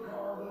get you a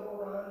car that'll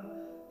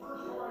run.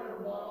 First car I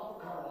ever bought off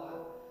a car lot.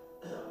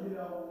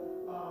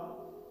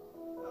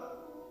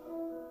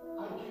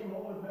 I came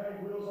home with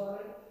mag wheels on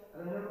it,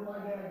 and I remember my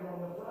dad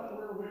going, the front and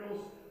rear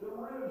wheels, the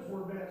rims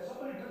were bent.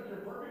 Somebody took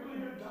your perfectly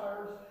good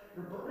tires,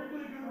 your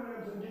perfectly good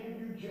rims, and gave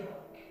you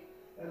junk.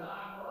 And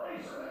I'm a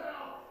racer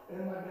now.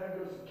 And my dad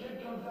goes, the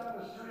kid comes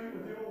down the street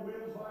with the old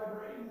wheels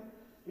vibrating.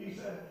 He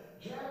said,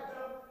 jacked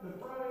up the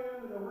front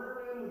end and the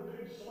rear end with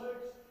big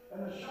slicks, and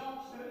the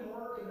shocks didn't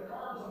work, and the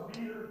car's a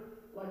beater,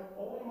 like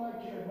only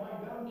my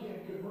dumb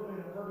kid could ruin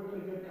a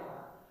perfectly good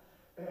car.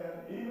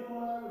 And even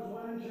when I was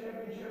winning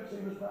championships,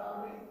 he was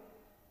proud of me.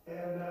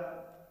 And,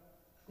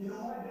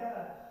 my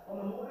dad, on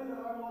the morning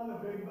that I won the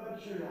Big Bud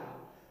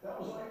Shootout, that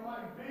was like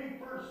my big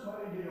first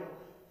money deal,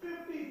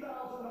 $50,000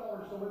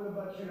 to win the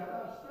Bud Shootout.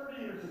 That was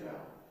 30 years ago.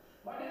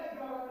 My dad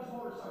got on his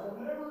motorcycle,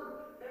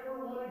 never,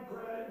 ever wanted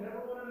credit,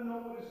 never wanted to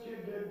know what his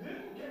kid did,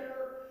 didn't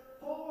care,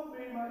 full of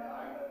me.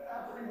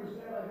 After he was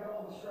dead, I got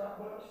all the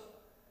scrapbooks.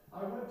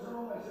 I went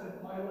through them. I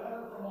said, my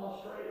letter from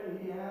Australia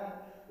he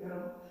had,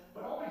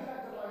 but always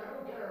acted like, I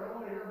don't care, I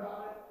don't want to hear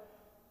about it.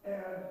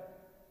 And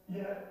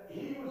yet,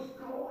 he was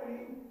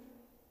going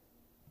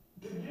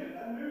to get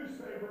a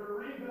newspaper to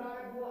read that I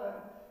had won,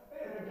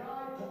 and the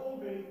guy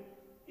told me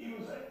he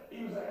was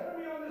ahead of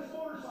me on this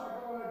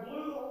motorcycle, and I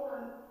blew the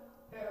horn,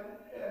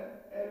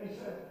 and he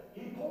said,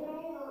 he pulled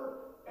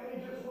over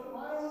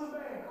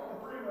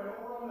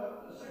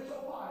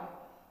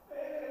 5.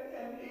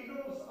 And he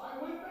goes,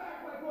 I went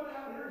back like what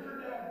happened. Here's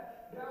your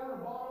dad down at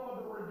the bottom of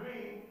the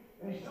ravine.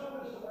 And he's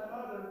telling this to my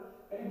mother.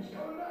 And he was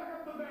coming back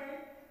up the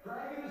bank,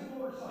 dragging his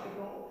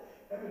motorcycle.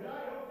 And the guy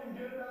helped him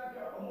get it back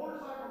up. A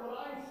motorcycle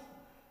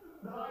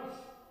that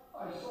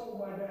I sold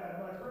my dad.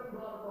 My friend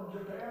brought it from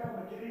Japan on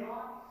the Kitty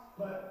Hawk.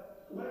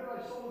 But later I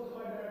sold it to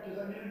my dad because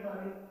I needed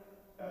money.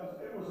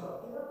 It was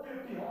a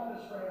 450 Honda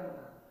Scrambler.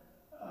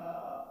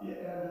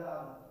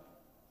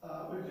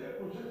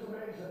 It was just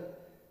amazing.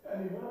 And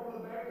he went over to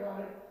the bank on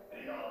it. And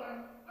he goes,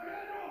 I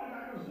gotta go. And the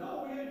guy goes,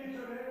 no, we gotta get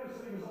you an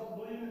ambulance. And he was all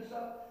bleeding and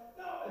stuff.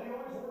 No, and he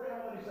always worried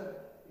out. And he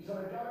said,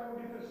 I gotta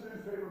go get this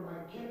newspaper.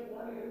 My kid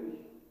wanted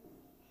me.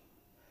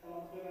 I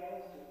was going to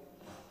ask you,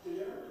 did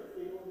you ever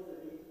feel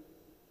that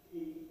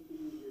he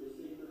was your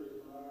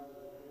secret admirer,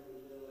 that he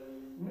was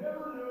really...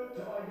 Never knew it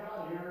till I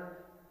got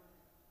here.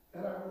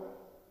 And I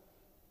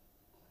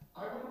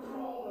went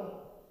through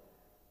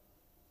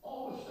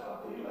all the stuff.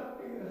 He left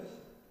me this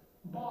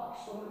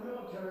box from the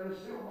military, a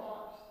steel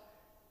box.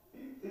 He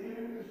gave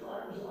me his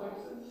driver's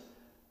license.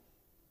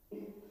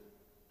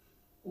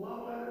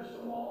 Love letters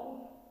to mom.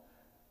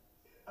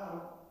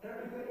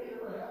 Everything he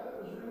ever had that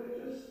was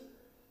religious.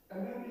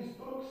 And then these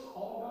books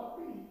all about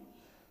me.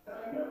 And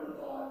I never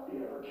thought he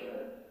ever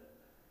cared.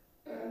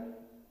 And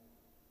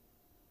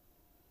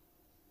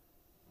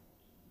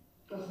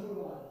let's move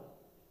on.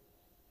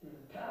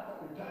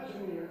 You're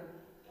touching me here.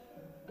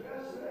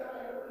 Best man I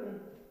ever knew.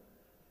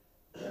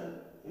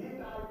 He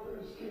died for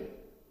his kid.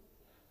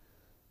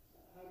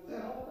 They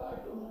all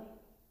died for mine.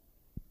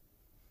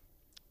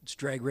 It's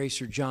drag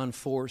racer John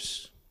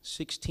Force,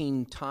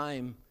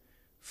 16-time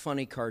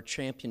funny car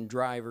champion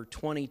driver,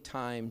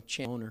 20-time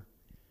owner.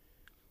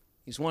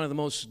 He's one of the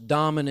most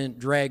dominant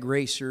drag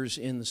racers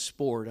in the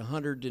sport,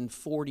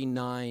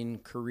 149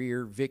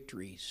 career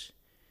victories.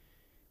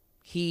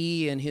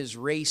 He and his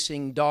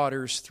racing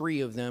daughters,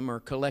 3 of them, are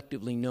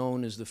collectively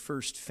known as the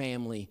first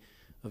family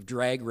of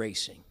drag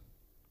racing.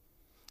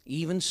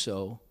 Even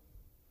so,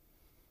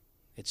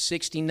 at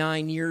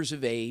 69 years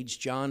of age,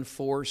 John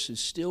Force is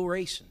still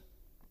racing.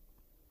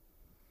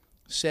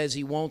 Says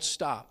he won't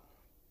stop.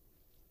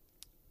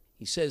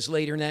 He says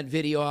later in that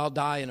video, I'll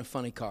die in a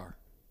funny car.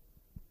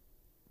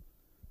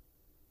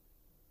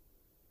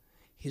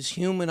 His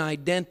human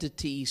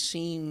identity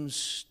seems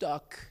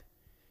stuck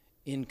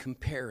in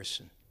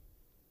comparison.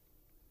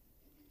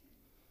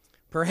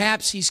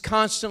 Perhaps he's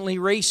constantly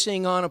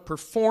racing on a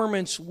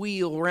performance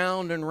wheel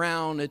round and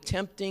round,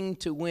 attempting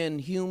to win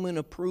human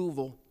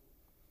approval.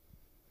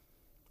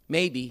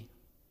 Maybe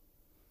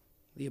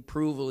the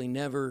approval he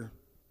never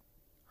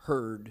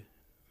heard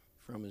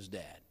from his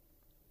dad.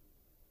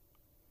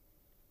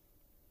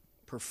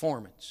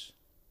 Performance,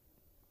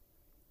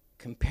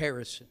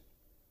 comparison,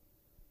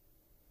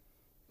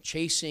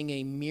 chasing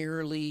a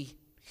merely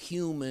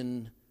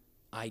human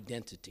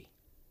identity.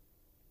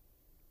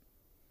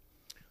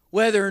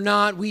 Whether or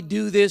not we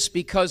do this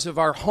because of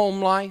our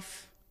home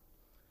life,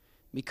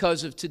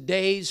 because of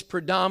today's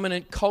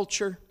predominant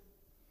culture,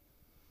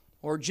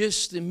 or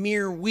just the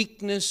mere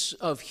weakness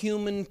of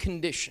human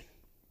condition,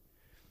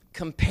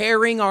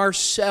 comparing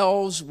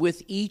ourselves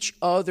with each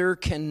other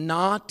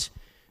cannot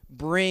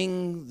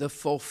bring the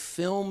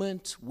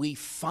fulfillment we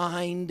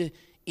find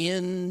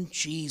in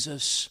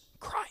Jesus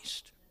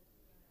Christ.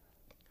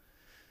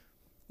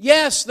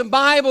 Yes, the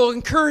Bible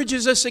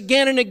encourages us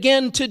again and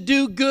again to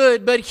do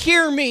good, but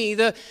hear me,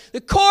 the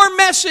core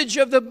message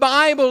of the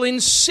Bible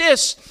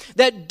insists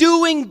that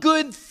doing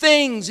good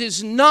things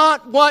is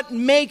not what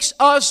makes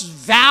us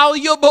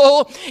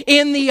valuable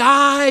in the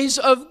eyes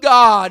of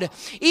God.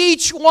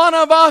 Each one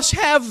of us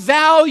have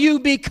value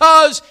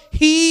because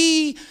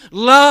He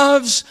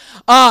loves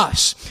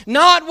us.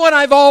 Not what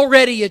I've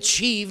already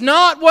achieved,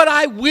 not what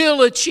I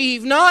will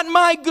achieve, not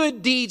my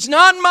good deeds,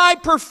 not my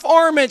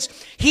performance.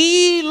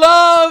 He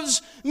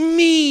loves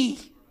me,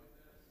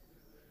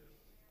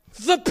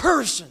 the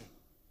person.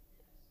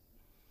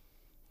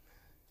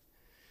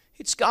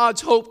 It's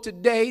God's hope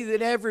today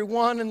that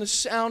everyone in the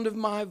sound of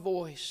my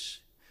voice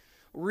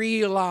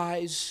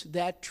realize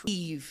that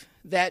truth.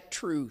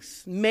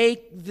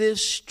 Make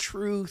this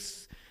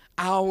truth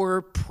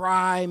our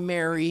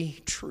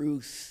primary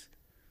truth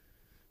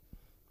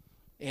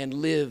and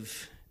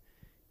live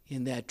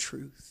in that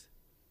truth.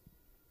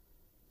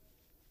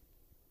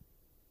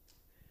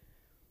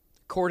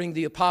 According to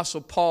the Apostle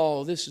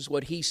Paul, this is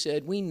what he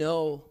said. We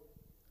know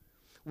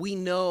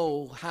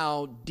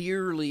how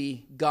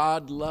dearly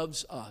God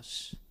loves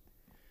us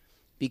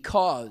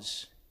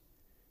because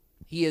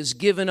He has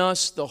given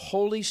us the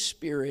Holy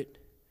Spirit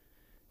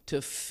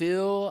to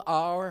fill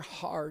our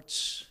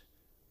hearts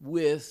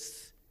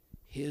with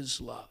His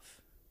love.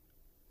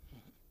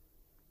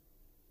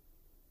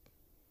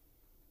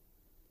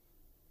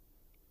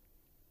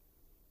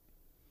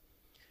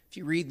 If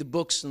you read the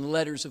books and the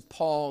letters of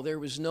Paul, there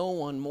was no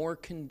one more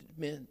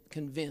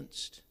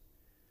convinced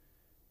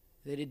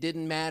that it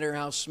didn't matter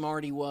how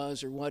smart he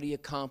was or what he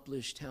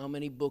accomplished, how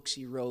many books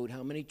he wrote,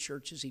 how many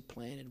churches he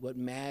planted. What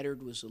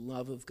mattered was the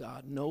love of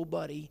God.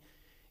 Nobody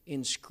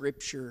in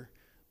Scripture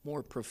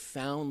more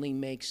profoundly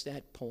makes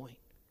that point.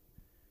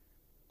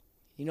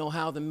 You know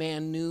how the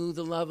man knew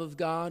the love of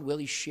God? Well,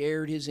 he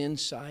shared his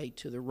insight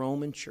to the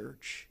Roman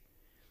church.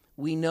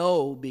 We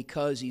know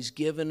because he's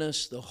given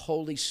us the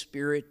Holy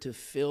Spirit to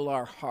fill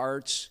our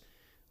hearts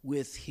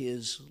with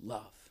his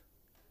love.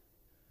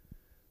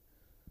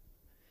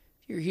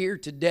 If you're here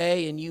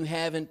today and you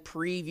haven't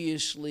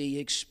previously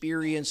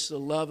experienced the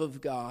love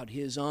of God,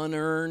 his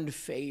unearned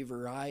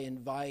favor, I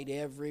invite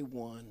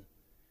everyone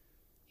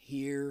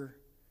here,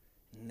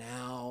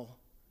 now,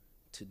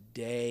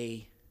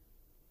 today,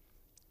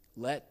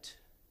 let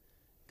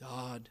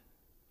God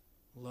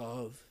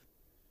love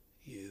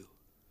you.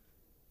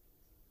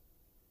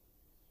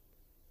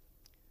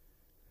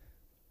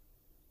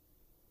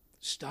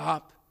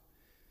 Stop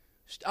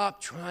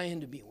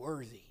trying to be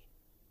worthy.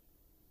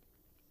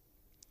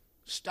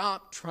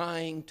 Stop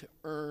trying to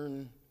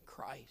earn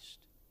Christ.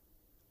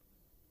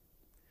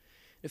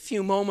 In a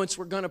few moments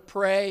we're going to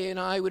pray, and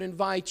I would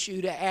invite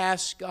you to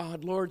ask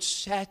God, Lord,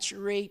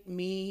 saturate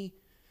me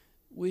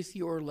with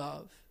your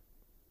love.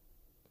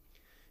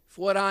 If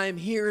what I'm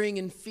hearing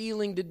and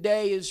feeling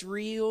today is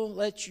real,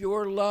 let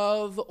your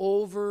love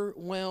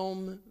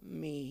overwhelm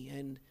me,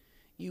 and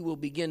you will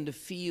begin to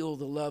feel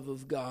the love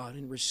of God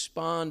and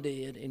respond to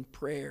it in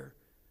prayer.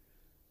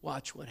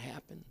 Watch what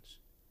happens.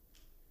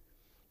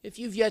 If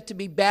you've yet to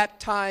be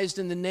baptized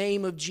in the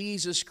name of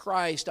Jesus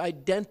Christ,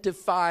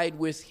 identified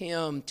with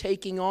him,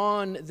 taking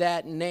on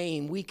that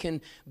name, we can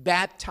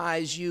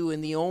baptize you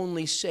in the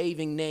only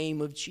saving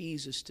name of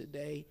Jesus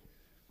today.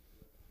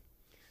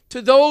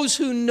 To those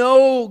who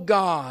know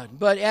God,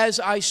 but as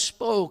I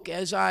spoke,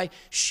 as I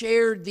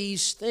shared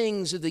these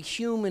things of the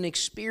human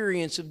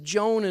experience of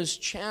Jonah's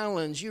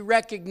challenge, you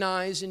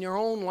recognize in your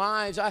own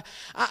lives,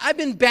 I've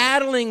been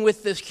battling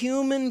with the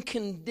human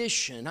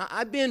condition.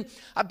 I've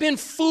been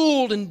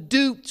fooled and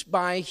duped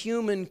by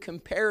human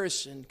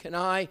comparison. Can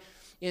I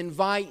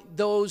invite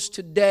those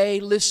today?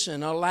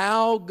 Listen,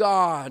 allow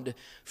God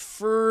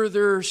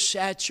further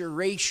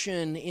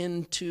saturation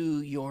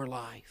into your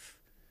life.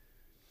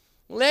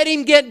 Let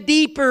him get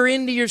deeper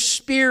into your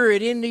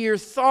spirit, into your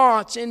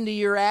thoughts, into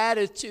your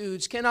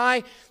attitudes. Can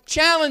I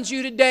challenge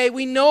you today?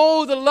 We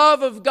know the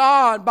love of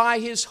God by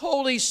his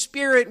Holy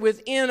Spirit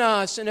within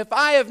us. And if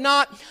I have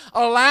not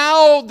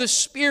allowed the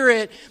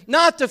Spirit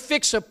not to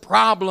fix a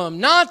problem,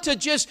 not to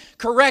just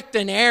correct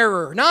an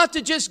error, not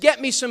to just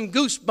get me some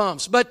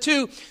goosebumps, but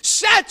to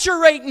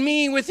saturate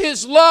me with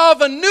his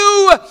love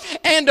anew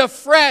and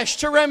afresh,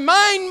 to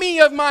remind me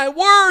of my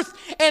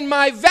worth and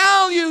my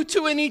value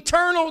to an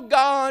eternal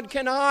God,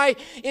 can I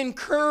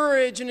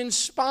encourage and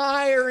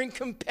inspire and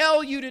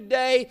compel you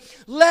today?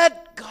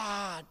 Let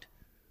God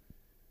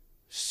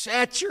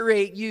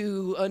saturate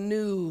you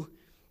anew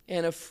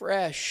and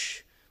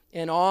afresh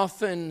and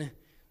often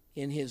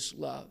in his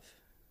love.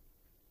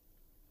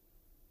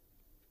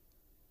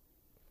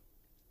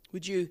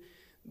 Would you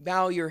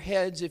bow your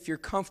heads if you're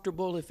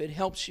comfortable? If it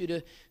helps you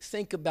to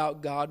think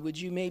about God, would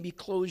you maybe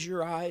close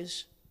your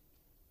eyes?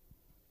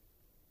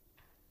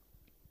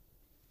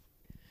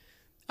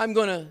 I'm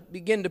going to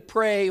begin to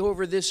pray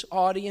over this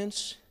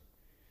audience.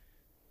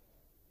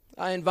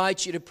 I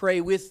invite you to pray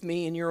with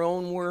me in your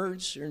own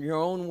words or in your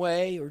own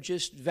way, or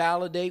just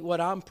validate what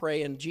I'm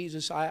praying.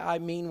 Jesus, I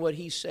mean what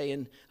he's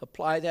saying.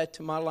 Apply that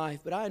to my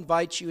life. But I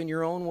invite you in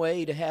your own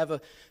way to have a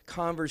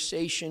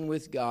conversation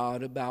with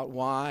God about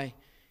why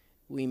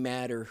we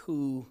matter.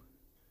 Who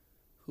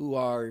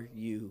are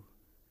you?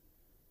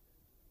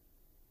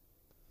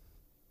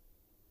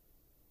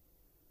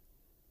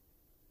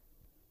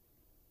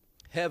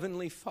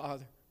 Heavenly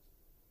Father,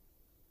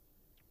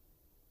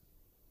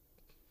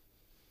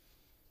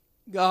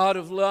 God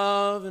of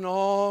love and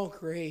all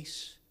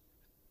grace,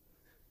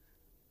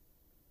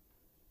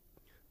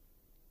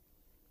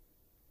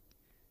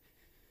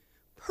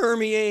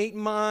 permeate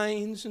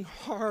minds and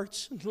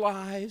hearts and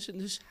lives in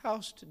this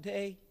house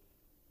today.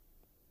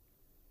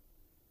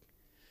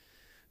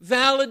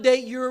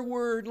 Validate your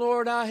word,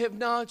 Lord. I have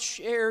not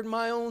shared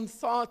my own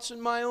thoughts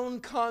and my own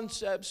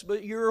concepts,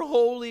 but your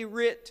holy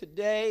writ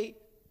today.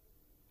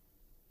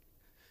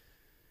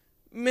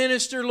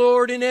 Minister,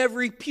 Lord, in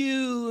every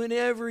pew, in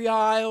every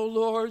aisle,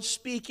 Lord.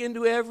 Speak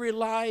into every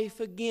life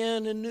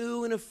again,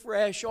 anew and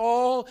afresh.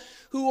 All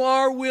who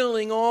are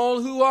willing,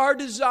 all who are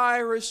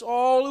desirous,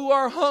 all who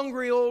are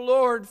hungry, O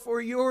Lord, for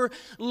your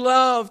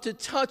love to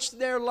touch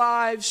their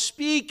lives.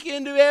 Speak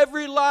into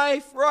every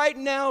life right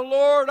now,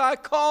 Lord. I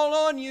call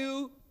on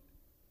you.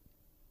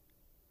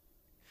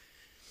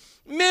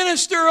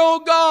 Minister, O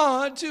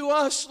God, to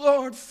us,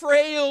 Lord,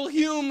 frail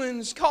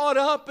humans caught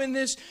up in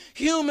this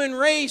human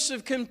race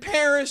of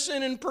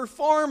comparison and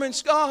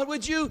performance. God,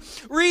 would you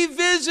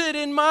revisit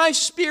in my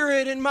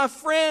spirit and my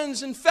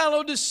friends and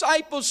fellow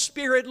disciples'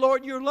 spirit,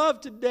 Lord, your love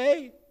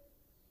today.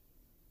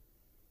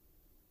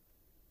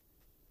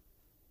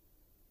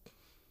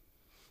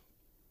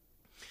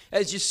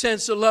 As you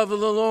sense the love of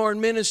the Lord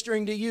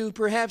ministering to you,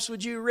 perhaps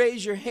would you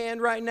raise your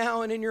hand right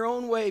now and in your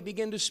own way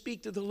begin to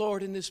speak to the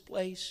Lord in this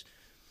place.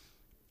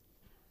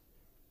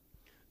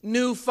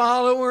 New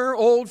follower,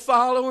 old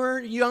follower,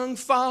 young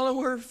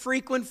follower,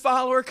 frequent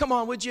follower. Come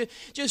on, would you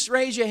just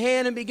raise your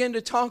hand and begin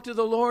to talk to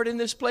the Lord in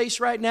this place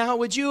right now?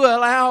 Would you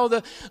allow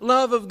the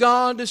love of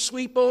God to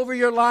sweep over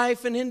your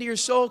life and into your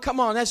soul? Come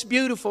on, that's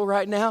beautiful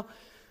right now.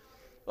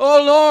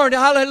 Oh Lord,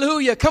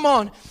 hallelujah. Come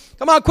on,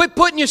 quit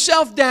putting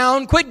yourself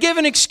down. Quit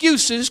giving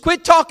excuses.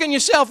 Quit talking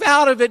yourself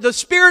out of it. The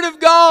Spirit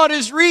of God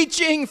is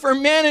reaching for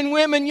men and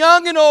women,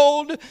 young and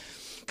old.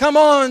 Come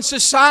on,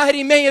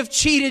 society may have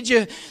cheated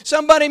you.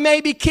 Somebody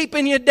may be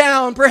keeping you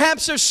down.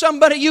 Perhaps there's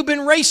somebody you've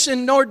been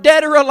racing, or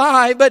dead or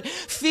alive, but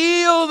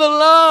feel the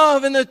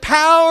love and the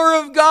power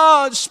of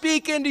God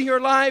speak into your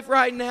life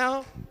right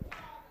now.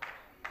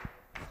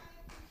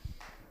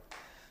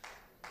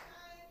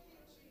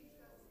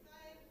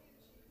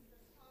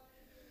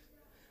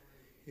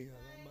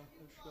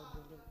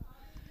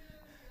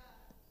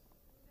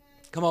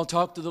 Come on,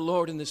 talk to the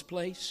Lord in this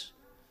place.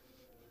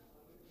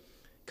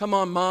 Come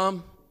on,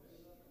 Mom.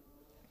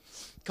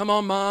 Come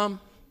on, Mom.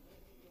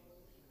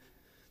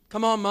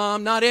 Come on,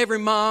 Mom. Not every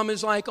mom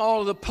is like all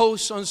of the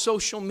posts on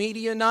social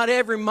media. Not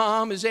every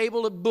mom is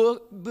able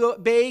to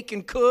bake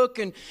and cook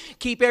and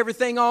keep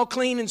everything all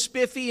clean and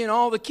spiffy and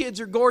all the kids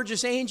are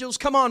gorgeous angels.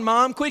 Come on,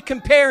 Mom. Quit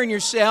comparing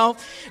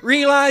yourself.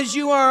 Realize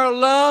you are a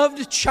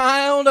loved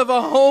child of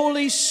a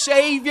holy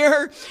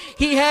Savior.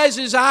 He has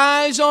His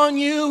eyes on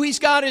you. He's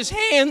got His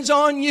hands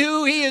on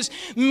you. He is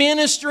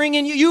ministering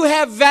in you. You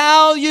have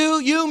value.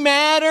 You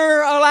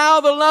matter. Allow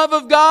the love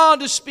of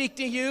God to speak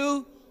to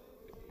you.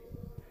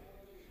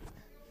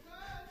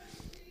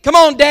 Come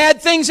on,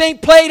 Dad, things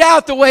ain't played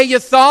out the way you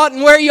thought,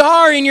 and where you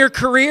are in your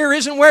career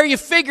isn't where you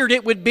figured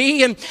it would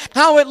be, and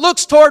how it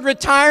looks toward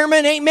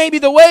retirement ain't maybe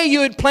the way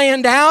you had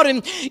planned out,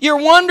 and you're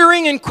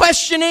wondering and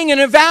questioning and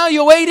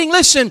evaluating.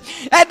 Listen,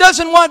 that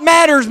doesn't what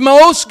matters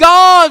most.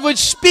 God would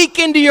speak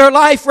into your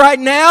life right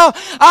now.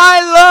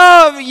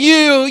 I love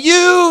you.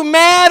 You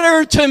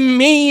matter to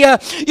me.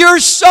 Your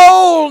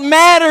soul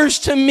matters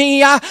to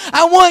me. I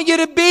want you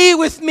to be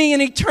with me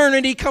in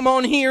eternity. Come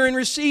on here and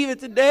receive it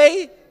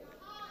today.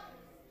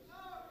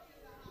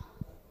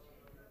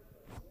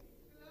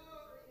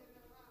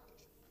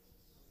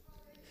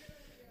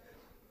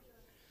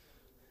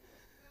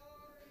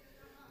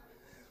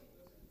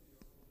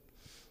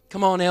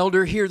 Come on,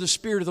 elder, hear the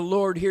Spirit of the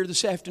Lord here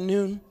this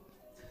afternoon.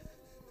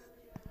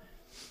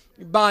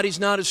 Your body's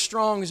not as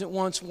strong as it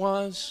once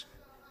was.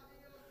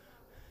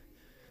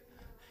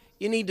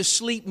 You need to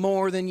sleep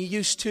more than you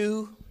used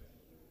to.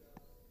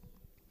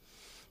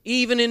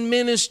 Even in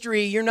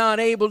ministry, you're not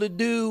able to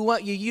do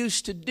what you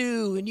used to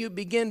do, and you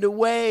begin to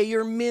weigh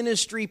your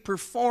ministry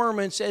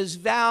performance as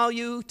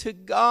value to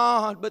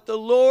God. But the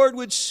Lord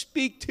would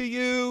speak to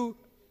you.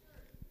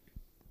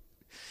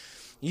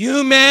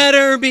 You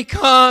matter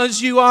because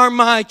you are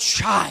my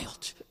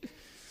child.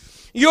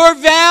 Your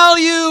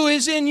value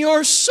is in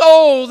your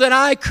soul that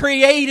I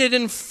created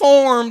and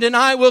formed, and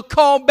I will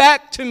call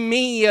back to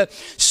me.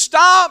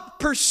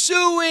 Stop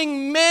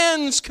pursuing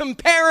men's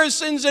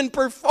comparisons and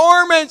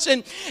performance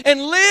and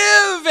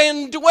live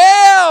and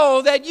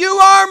dwell that you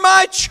are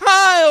my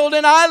child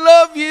and I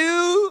love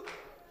you.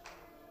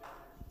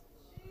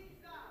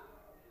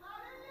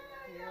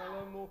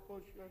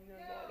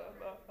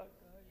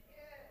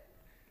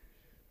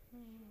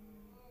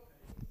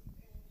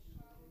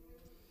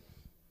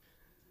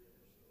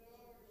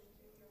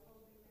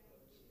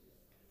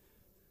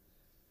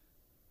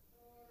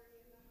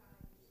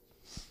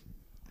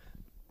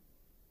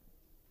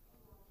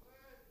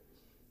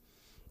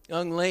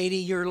 Young lady,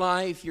 your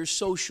life, your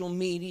social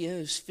media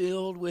is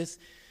filled with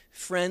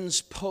friends'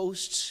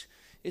 posts.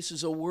 This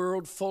is a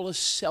world full of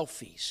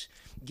selfies.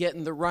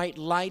 Getting the right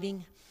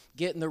lighting,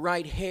 getting the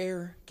right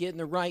hair, getting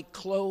the right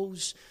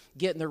clothes,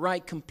 getting the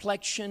right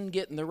complexion,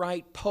 getting the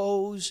right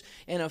pose,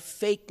 and a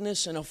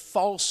fakeness and a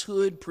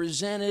falsehood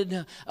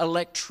presented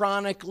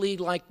electronically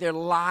like their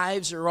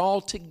lives are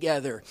all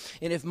together.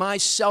 And if my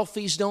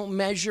selfies don't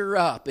measure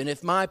up, and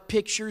if my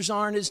pictures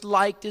aren't as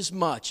liked as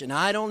much, and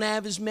I don't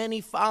have as many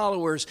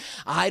followers,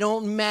 I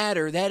don't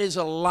matter. That is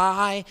a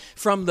lie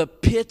from the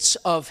pits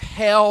of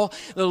hell.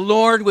 The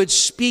Lord would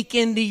speak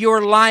into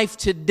your life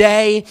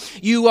today.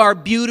 You are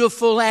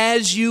beautiful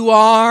as you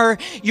are.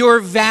 Your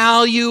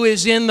value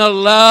is in the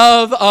love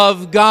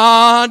of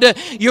God.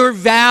 Your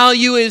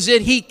value is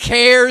that He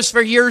cares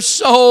for your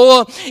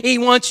soul. He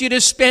wants you to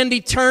spend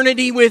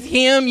eternity with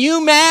Him.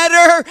 You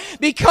matter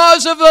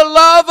because of the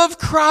love of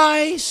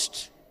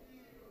Christ.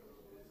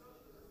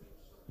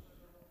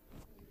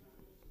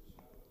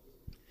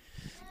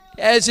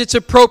 As it's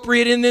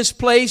appropriate in this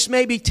place,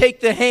 maybe take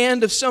the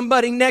hand of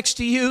somebody next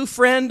to you,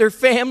 friend or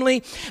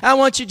family. I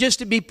want you just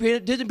to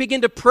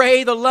begin to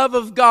pray the love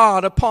of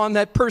God upon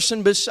that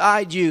person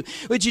beside you.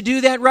 Would you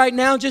do that right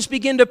now? Just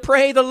begin to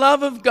pray the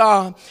love of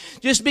God.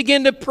 Just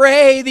begin to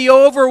pray the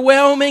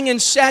overwhelming and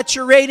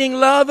saturating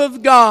love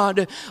of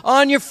God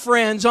on your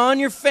friends, on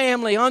your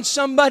family, on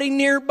somebody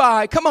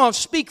nearby. Come on,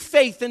 speak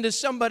faith into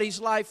somebody's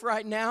life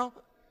right now.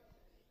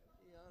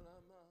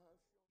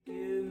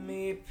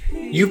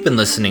 You've been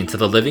listening to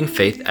the Living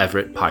Faith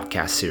Everett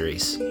podcast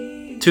series.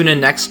 Tune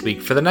in next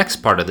week for the next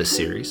part of this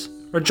series,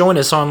 or join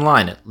us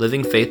online at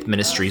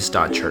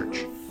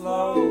livingfaithministries.church.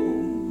 Flows,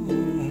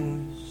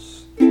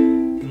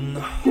 and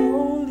the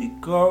Holy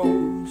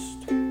Ghost